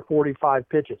hurting after 45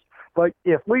 pitches. But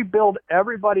if we build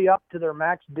everybody up to their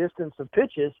max distance of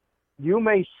pitches, you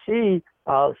may see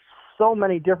so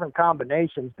many different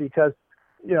combinations because,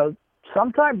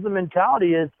 sometimes the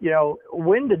mentality is,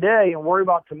 win today and worry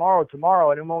about tomorrow,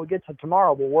 and then when we get to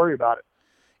tomorrow, we'll worry about it.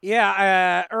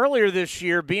 Yeah, earlier this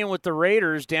year, being with the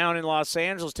Raiders down in Los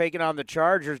Angeles, taking on the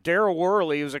Chargers, Darryl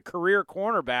Worley was a career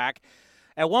cornerback.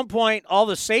 At one point, all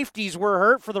the safeties were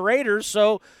hurt for the Raiders,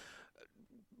 so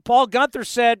Paul Guenther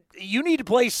said, you need to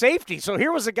play safety. So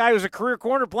here was a guy who's a career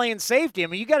corner playing safety. I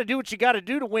mean, you got to do what you got to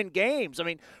do to win games. I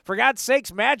mean, for God's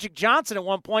sakes, Magic Johnson at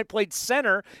one point played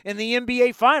center in the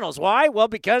NBA Finals. Why? Well,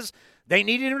 because they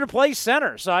needed him to play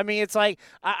center. So, I mean, it's like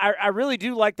I really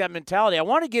do like that mentality. I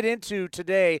want to get into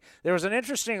today, there was an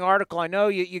interesting article. I know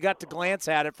you got to glance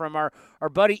at it from our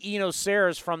buddy Eno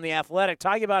Saras from The Athletic,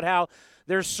 talking about how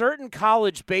there's certain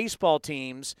college baseball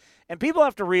teams, and people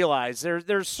have to realize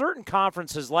there's certain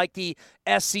conferences like the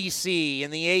SEC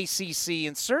and the ACC,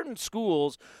 and certain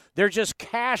schools, they're just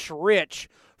cash rich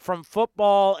from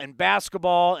football and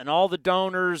basketball and all the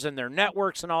donors and their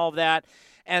networks and all of that.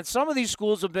 And some of these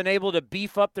schools have been able to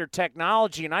beef up their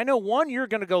technology. And I know one you're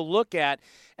going to go look at,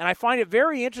 and I find it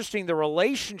very interesting, the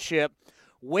relationship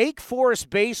Wake Forest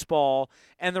baseball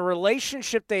and the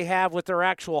relationship they have with their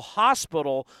actual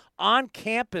hospital on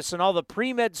campus and all the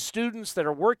pre-med students that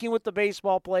are working with the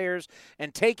baseball players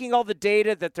and taking all the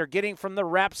data that they're getting from the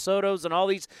Rapsodos and all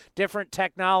these different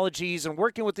technologies and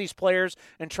working with these players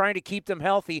and trying to keep them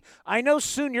healthy. I know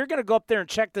soon you're going to go up there and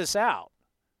check this out.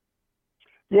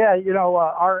 Yeah,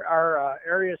 our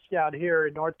area scout here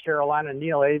in North Carolina,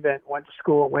 Neil Avent, went to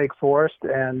school at Wake Forest,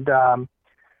 and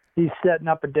he's setting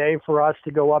up a day for us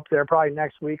to go up there probably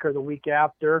next week or the week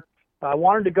after. I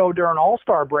wanted to go during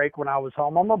All-Star break when I was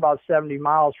home. I'm about 70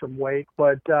 miles from Wake,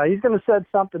 but he's going to set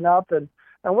something up, and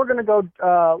we're going to go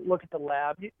look at the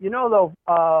lab.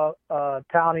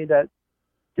 Townie, that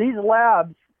these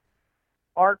labs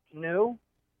aren't new,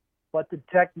 but the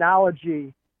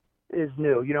technology is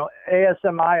new.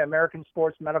 ASMI, American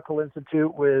Sports Medical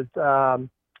Institute, with Dr.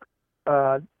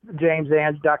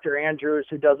 Andrews,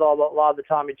 who does a lot of the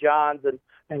Tommy Johns, and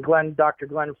Dr.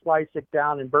 Glenn Fleisig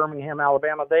down in Birmingham,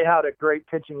 Alabama. They had a great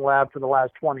pitching lab for the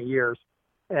last 20 years.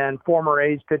 And former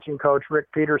A's pitching coach Rick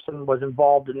Peterson was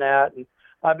involved in that. And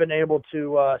I've been able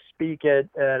to speak at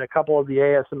a couple of the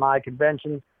ASMI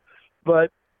conventions.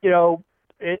 But, the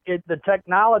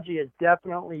technology has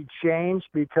definitely changed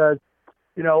because,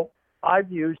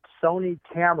 I've used Sony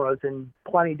cameras in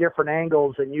plenty different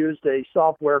angles and used a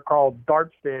software called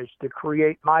Dartfish to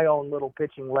create my own little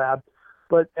pitching lab.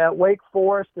 But at Wake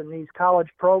Forest and these college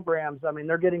programs, I mean,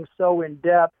 they're getting so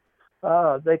in-depth,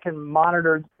 they can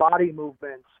monitor body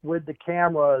movements with the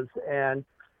cameras and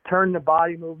turn the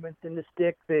body movements into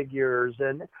stick figures.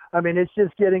 And, I mean, it's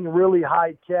just getting really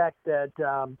high-tech that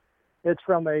it's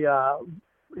from a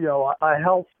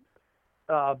health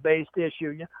based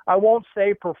issue. I won't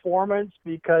say performance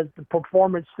because the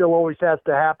performance still always has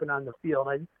to happen on the field.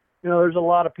 There's a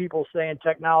lot of people saying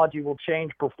technology will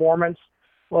change performance.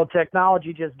 Well,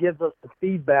 technology just gives us the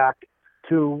feedback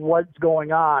to what's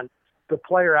going on. The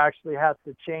player actually has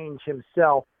to change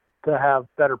himself to have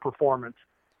better performance.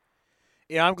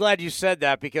 Yeah, I'm glad you said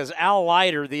that because Al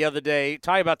Leiter the other day,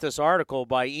 talking about this article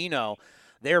by Eno,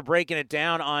 they're breaking it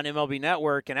down on MLB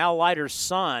Network, and Al Leiter's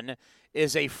son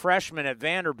is a freshman at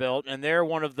Vanderbilt, and they're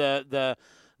one of the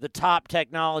top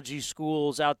technology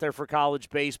schools out there for college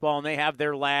baseball, and they have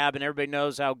their lab, and everybody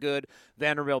knows how good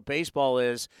Vanderbilt baseball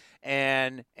is.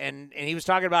 And he was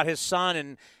talking about his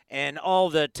son and all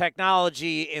the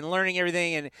technology and learning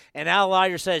everything, and Al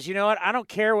Leiter says, you know what, I don't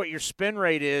care what your spin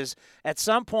rate is. At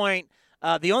some point,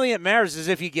 the only thing that matters is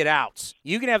if you get outs.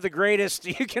 You can have the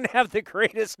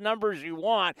greatest numbers you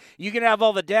want. You can have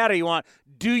all the data you want.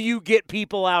 Do you get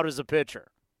people out as a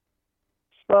pitcher?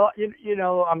 Well,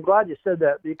 I'm glad you said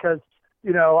that because,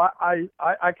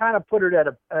 I kind of put it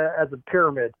as a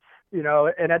pyramid,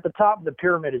 and at the top of the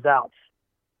pyramid is outs.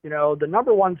 The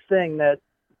number one thing that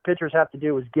pitchers have to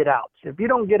do is get outs. If you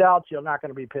don't get outs, you're not going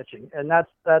to be pitching. And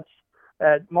that's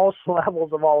at most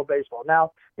levels of all of baseball.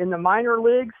 Now, in the minor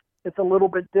leagues, it's a little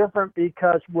bit different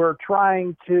because we're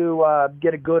trying to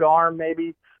get a good arm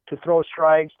maybe to throw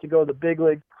strikes to go to the big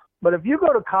league. But if you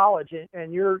go to college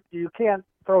and you can't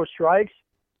throw strikes,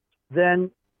 then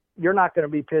you're not going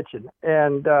to be pitching.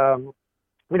 And,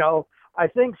 I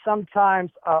think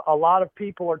sometimes a lot of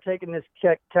people are taking this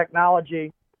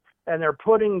technology and they're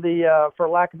putting for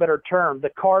lack of a better term, the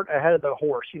cart ahead of the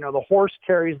horse. The horse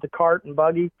carries the cart and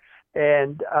buggy,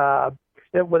 and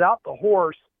without the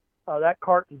horse, that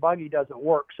cart and buggy doesn't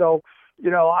work. So,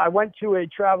 I went to a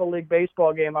travel league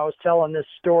baseball game. I was telling this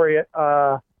story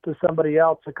to somebody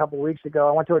else a couple of weeks ago.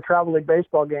 I went to a travel league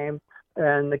baseball game,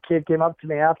 and the kid came up to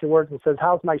me afterwards and says,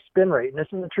 "How's my spin rate?" And this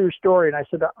is a true story. And I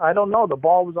said, "I don't know. The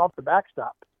ball was off the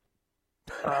backstop."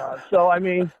 So, I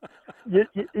mean,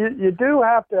 you do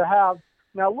have to have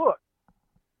 – now, look,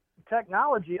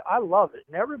 technology, I love it.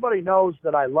 And everybody knows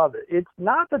that I love it. It's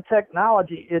not the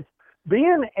technology. It's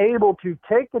being able to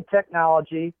take the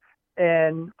technology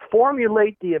and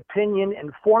formulate the opinion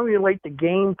and formulate the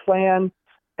game plan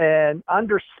and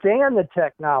understand the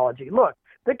technology. Look,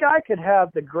 the guy could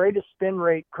have the greatest spin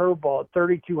rate curveball at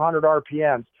 3,200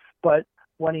 RPMs, but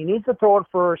when he needs to throw it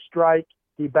for a strike,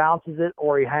 he bounces it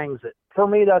or he hangs it. For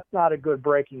me, that's not a good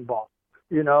breaking ball.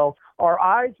 Our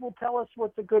eyes will tell us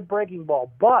what's a good breaking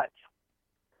ball, but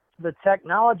the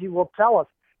technology will tell us,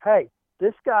 hey,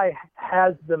 this guy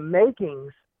has the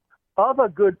makings of a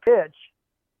good pitch.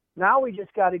 Now we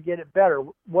just got to get it better.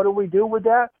 What do we do with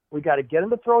that? We got to get him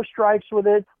to throw strikes with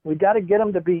it. We got to get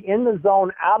him to be in the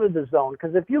zone, out of the zone.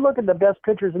 Because if you look at the best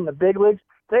pitchers in the big leagues,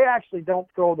 they actually don't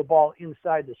throw the ball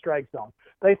inside the strike zone.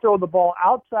 They throw the ball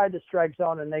outside the strike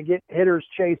zone, and they get hitters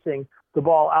chasing the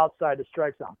ball outside the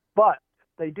strike zone. But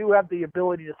they do have the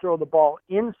ability to throw the ball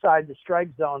inside the strike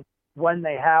zone when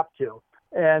they have to.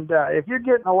 And if you're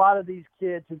getting a lot of these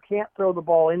kids who can't throw the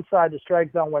ball inside the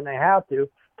strike zone when they have to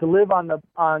live on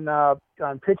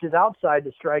pitches outside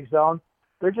the strike zone,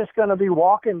 they're just going to be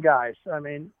walking guys. I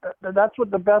mean, that's what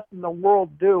the best in the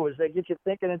world do, is they get you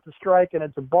thinking it's a strike and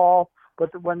it's a ball,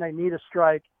 but when they need a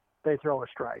strike, they throw a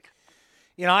strike.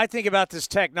 I think about this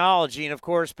technology, and, of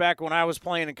course, back when I was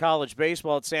playing in college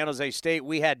baseball at San Jose State,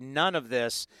 we had none of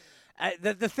this.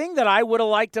 The thing that I would have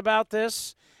liked about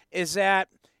this is that,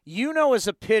 as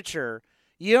a pitcher,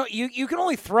 you can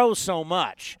only throw so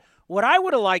much. What I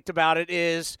would have liked about it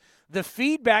is the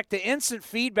feedback, the instant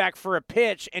feedback for a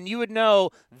pitch, and you would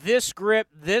know this grip,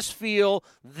 this feel,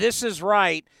 this is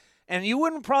right, and you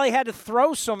wouldn't probably had to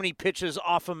throw so many pitches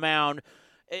off a mound.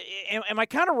 Am I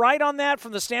kind of right on that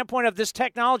from the standpoint of this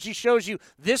technology shows you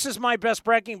this is my best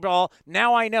breaking ball?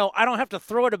 Now I know. I don't have to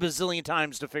throw it a bazillion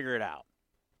times to figure it out.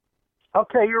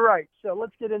 Okay, you're right. So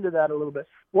let's get into that a little bit.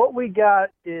 What we got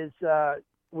is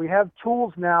we have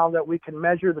tools now that we can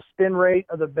measure the spin rate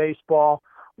of the baseball,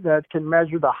 that can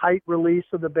measure the height release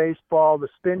of the baseball, the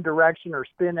spin direction or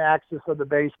spin axis of the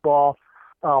baseball,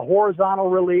 horizontal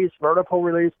release, vertical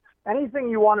release. Anything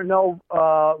you want to know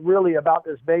really about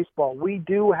this baseball, we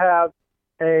do have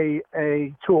a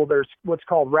tool. There's what's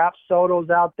called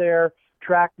Rapsodos out there,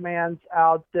 TrackMans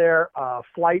out there,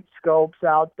 Flight Scopes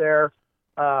out there.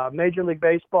 Major League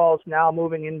Baseball is now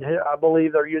moving into, I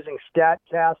believe they're using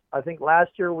StatCast. I think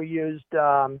last year we used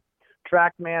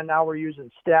TrackMan. Now we're using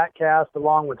StatCast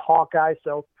along with Hawkeye.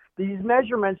 So these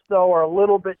measurements, though, are a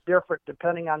little bit different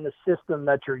depending on the system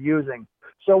that you're using.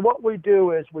 So what we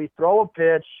do is we throw a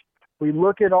pitch, we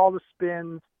look at all the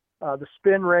spins, the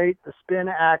spin rate, the spin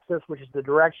axis, which is the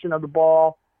direction of the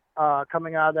ball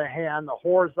coming out of the hand, the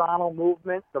horizontal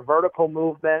movement, the vertical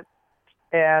movement,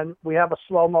 and we have a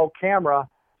slow-mo camera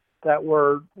that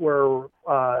we're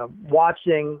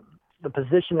watching the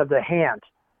position of the hand.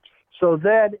 So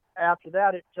then after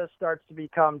that, it just starts to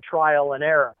become trial and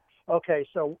error. Okay,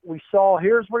 so we saw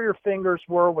here's where your fingers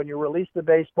were when you released the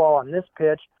baseball on this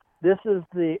pitch. This is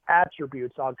the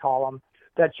attributes, I'll call them,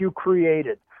 that you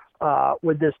created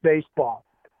with this baseball.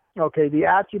 Okay, the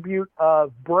attribute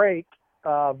of break,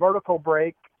 vertical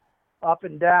break, up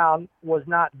and down was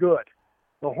not good.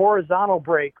 The horizontal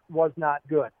break was not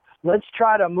good. Let's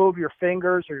try to move your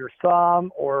fingers or your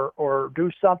thumb or do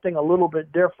something a little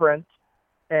bit different,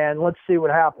 and let's see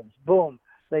what happens. Boom.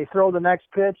 They throw the next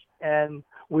pitch, and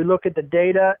we look at the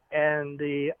data and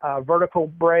the vertical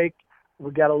break.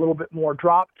 We got a little bit more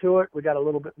drop to it. We got a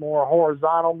little bit more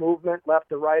horizontal movement, left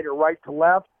to right or right to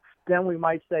left. Then we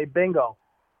might say, bingo,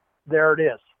 there it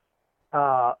is.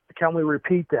 Can we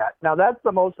repeat that? Now, that's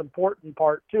the most important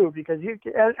part, too, because you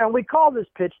can, and we call this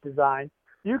pitch design.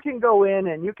 You can go in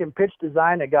and you can pitch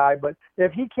design a guy, but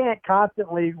if he can't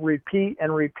constantly repeat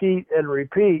and repeat and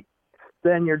repeat,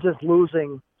 then you're just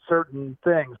losing certain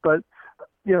things. But,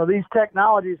 these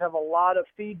technologies have a lot of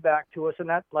feedback to us, and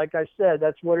that, like I said,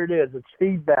 that's what it is. It's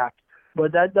feedback.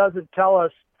 But that doesn't tell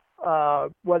us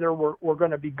whether we're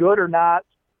going to be good or not,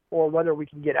 or whether we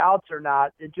can get outs or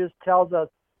not. It just tells us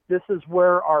this is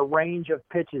where our range of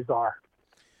pitches are.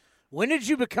 When did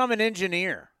you become an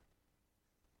engineer?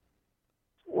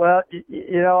 Well,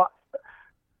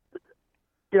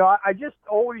 I just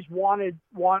always want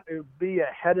to be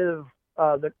ahead of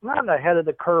not ahead of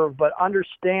the curve, but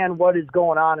understand what is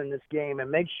going on in this game and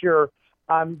make sure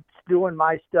I'm doing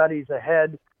my studies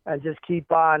ahead and just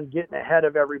keep on getting ahead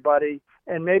of everybody.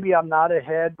 And maybe I'm not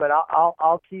ahead, but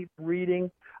I'll keep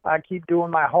reading. I keep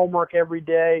doing my homework every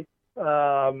day,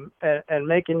 and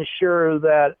making sure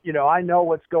that, I know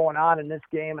what's going on in this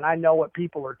game and I know what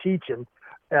people are teaching.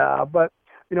 But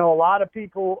a lot of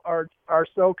people are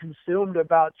so consumed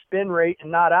about spin rate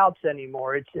and not outs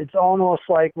anymore. It's almost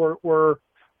like we're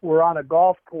on a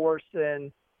golf course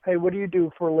and, hey, what do you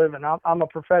do for a living? I'm a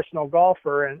professional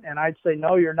golfer, and I'd say,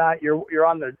 no, you're not. You're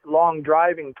on the long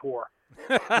driving tour.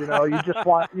 You just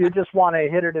want to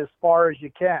hit it as far as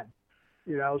you can.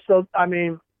 So I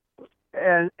mean,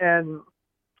 and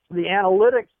the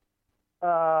analytics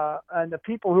and the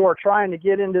people who are trying to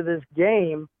get into this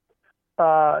game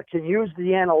can use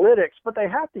the analytics, but they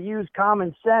have to use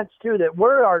common sense too. That we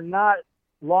are not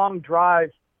long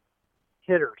drive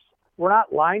hitters. We're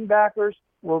not linebackers.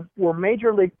 We're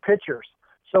major league pitchers.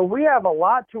 So we have a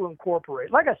lot to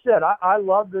incorporate. Like I said, I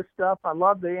love this stuff. I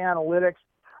love the analytics.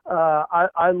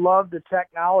 I love the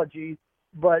technology,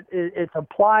 but it's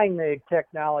applying the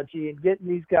technology and getting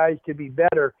these guys to be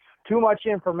better. Too much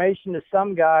information to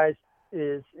some guys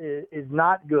is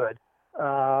not good.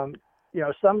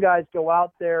 Some guys go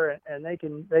out there and they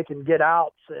can get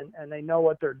outs and they know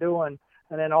what they're doing.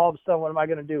 And then all of a sudden, what am I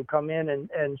going to do? Come in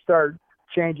and start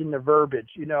changing the verbiage.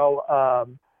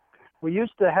 We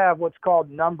used to have what's called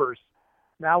numbers.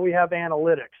 Now we have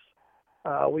analytics.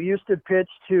 We used to pitch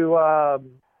to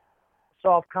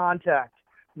soft contact.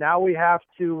 Now we have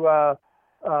to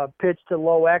pitch to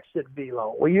low exit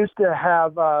velo. We used to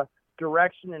have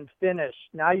direction and finish.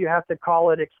 Now you have to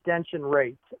call it extension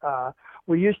rate.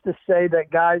 We used to say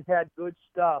that guys had good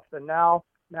stuff, and now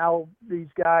these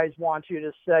guys want you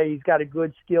to say he's got a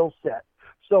good skill set.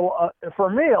 So for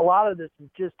me, a lot of this is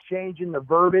just changing the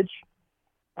verbiage.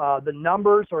 The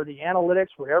numbers or the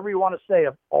analytics, whatever you want to say,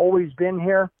 have always been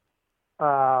here.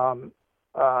 You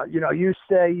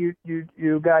say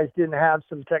you guys didn't have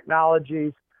some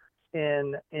technologies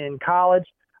in college.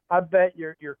 I bet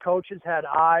your coaches had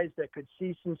eyes that could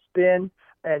see some spin,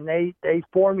 and they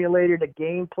formulated a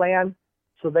game plan.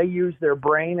 So they use their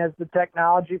brain as the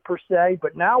technology per se.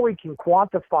 But now we can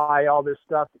quantify all this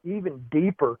stuff even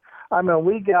deeper. I mean,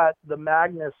 we got the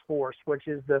Magnus force, which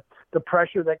is the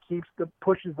pressure that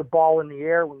pushes the ball in the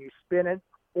air when you spin it,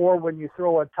 or when you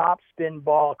throw a top spin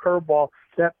ball, a curveball,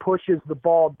 that pushes the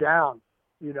ball down.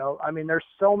 I mean, there's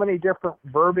so many different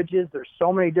verbiages. There's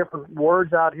so many different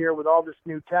words out here with all this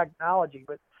new technology.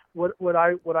 But what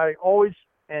I always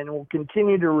and will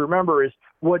continue to remember is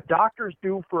what doctors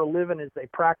do for a living is they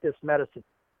practice medicine.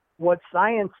 What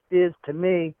science is to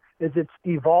me is it's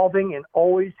evolving and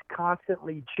always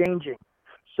constantly changing.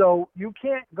 So you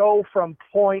can't go from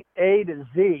point A to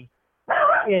Z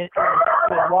in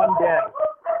one day.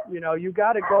 You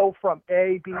got to go from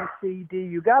A, B, C, D.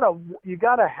 You got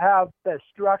to have the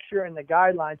structure and the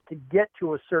guidelines to get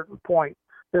to a certain point.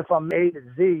 If I'm A to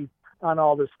Z on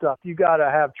all this stuff, you got to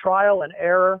have trial and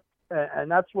error.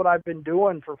 And that's what I've been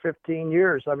doing for 15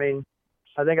 years. I mean,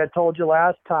 I think I told you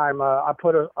last time I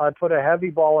put a heavy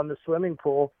ball in the swimming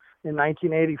pool in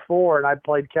 1984, and I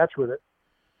played catch with it.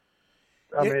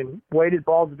 I mean, weighted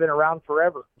balls have been around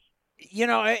forever.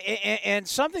 And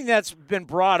something that's been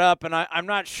brought up, and I'm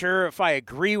not sure if I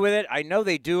agree with it. I know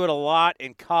they do it a lot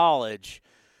in college,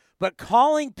 but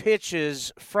calling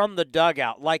pitches from the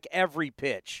dugout, like every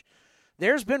pitch,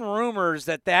 there's been rumors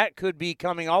that could be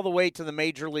coming all the way to the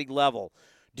major league level.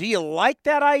 Do you like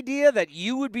that idea that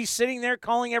you would be sitting there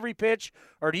calling every pitch,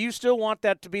 or do you still want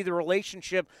that to be the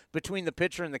relationship between the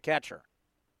pitcher and the catcher?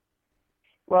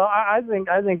 Well, I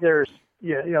think there's,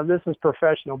 this is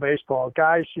professional baseball.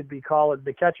 Guys should be calling,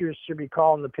 the catchers should be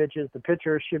calling the pitches. The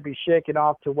pitchers should be shaking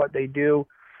off to what they do.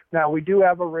 Now, we do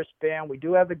have a wristband. We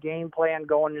do have a game plan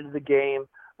going into the game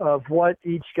of what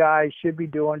each guy should be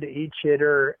doing to each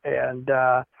hitter, and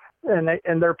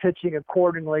they're pitching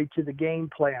accordingly to the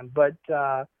game plan. But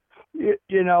for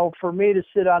me to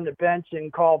sit on the bench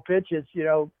and call pitches,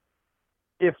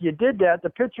 if you did that, the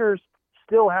pitchers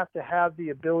still have to have the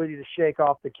ability to shake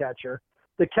off the catcher.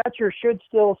 The catcher should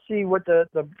still see what the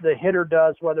hitter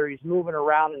does, whether he's moving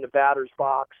around in the batter's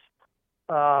box.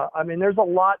 I mean, there's a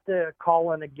lot to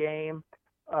call in a game.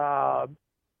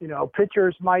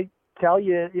 Pitchers might tell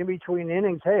you in between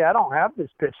innings, hey, I don't have this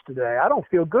pitch today. I don't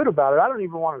feel good about it. I don't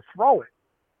even want to throw it.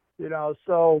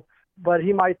 But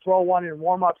he might throw one in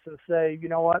warm-ups and say, you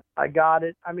know what, I got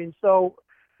it. I mean,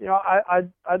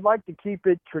 I'd like to keep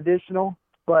it traditional,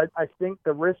 but I think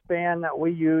the wristband that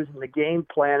we use in the game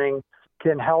planning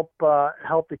can help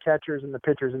the catchers and the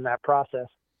pitchers in that process.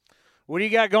 What do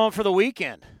you got going for the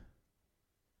weekend?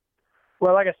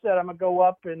 Well, like I said, I'm gonna go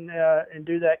up and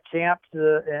do that camp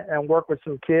and work with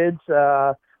some kids.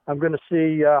 I'm gonna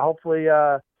see hopefully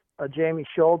Jamie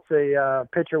Schultz, a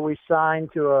pitcher we signed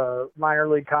to a minor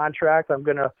league contract. I'm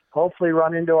gonna hopefully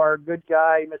run into our good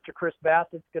guy, Mr. Chris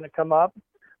Bassett's gonna come up.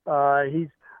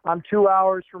 I'm 2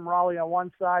 hours from Raleigh on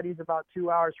one side. He's about 2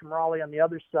 hours from Raleigh on the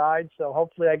other side. So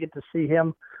hopefully I get to see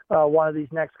him one of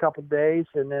these next couple days,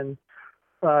 and then.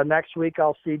 Next week,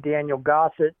 I'll see Daniel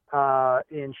Gossett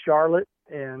in Charlotte,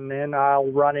 and then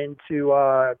I'll run into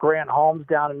Grant Holmes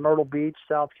down in Myrtle Beach,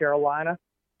 South Carolina.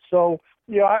 So,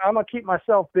 I'm going to keep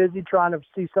myself busy trying to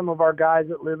see some of our guys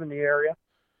that live in the area.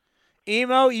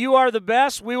 Emo, you are the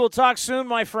best. We will talk soon,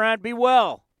 my friend. Be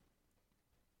well.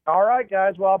 All right,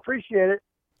 guys. Well, I appreciate it.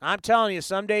 I'm telling you,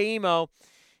 someday Emo,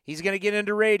 he's going to get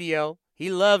into radio. He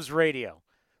loves radio.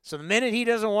 So the minute he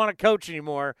doesn't want to coach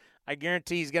anymore, I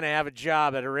guarantee he's going to have a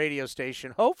job at a radio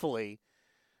station, hopefully,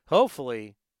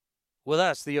 with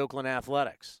us, the Oakland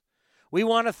Athletics. We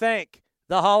want to thank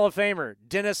the Hall of Famer,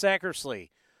 Dennis Eckersley,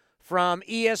 from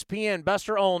ESPN,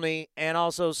 Buster Olney, and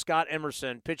also Scott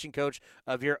Emerson, pitching coach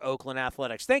of your Oakland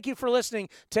Athletics. Thank you for listening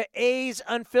to A's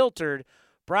Unfiltered,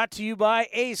 brought to you by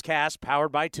A's Cast,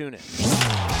 powered by TuneIn.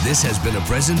 This has been a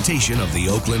presentation of the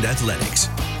Oakland Athletics.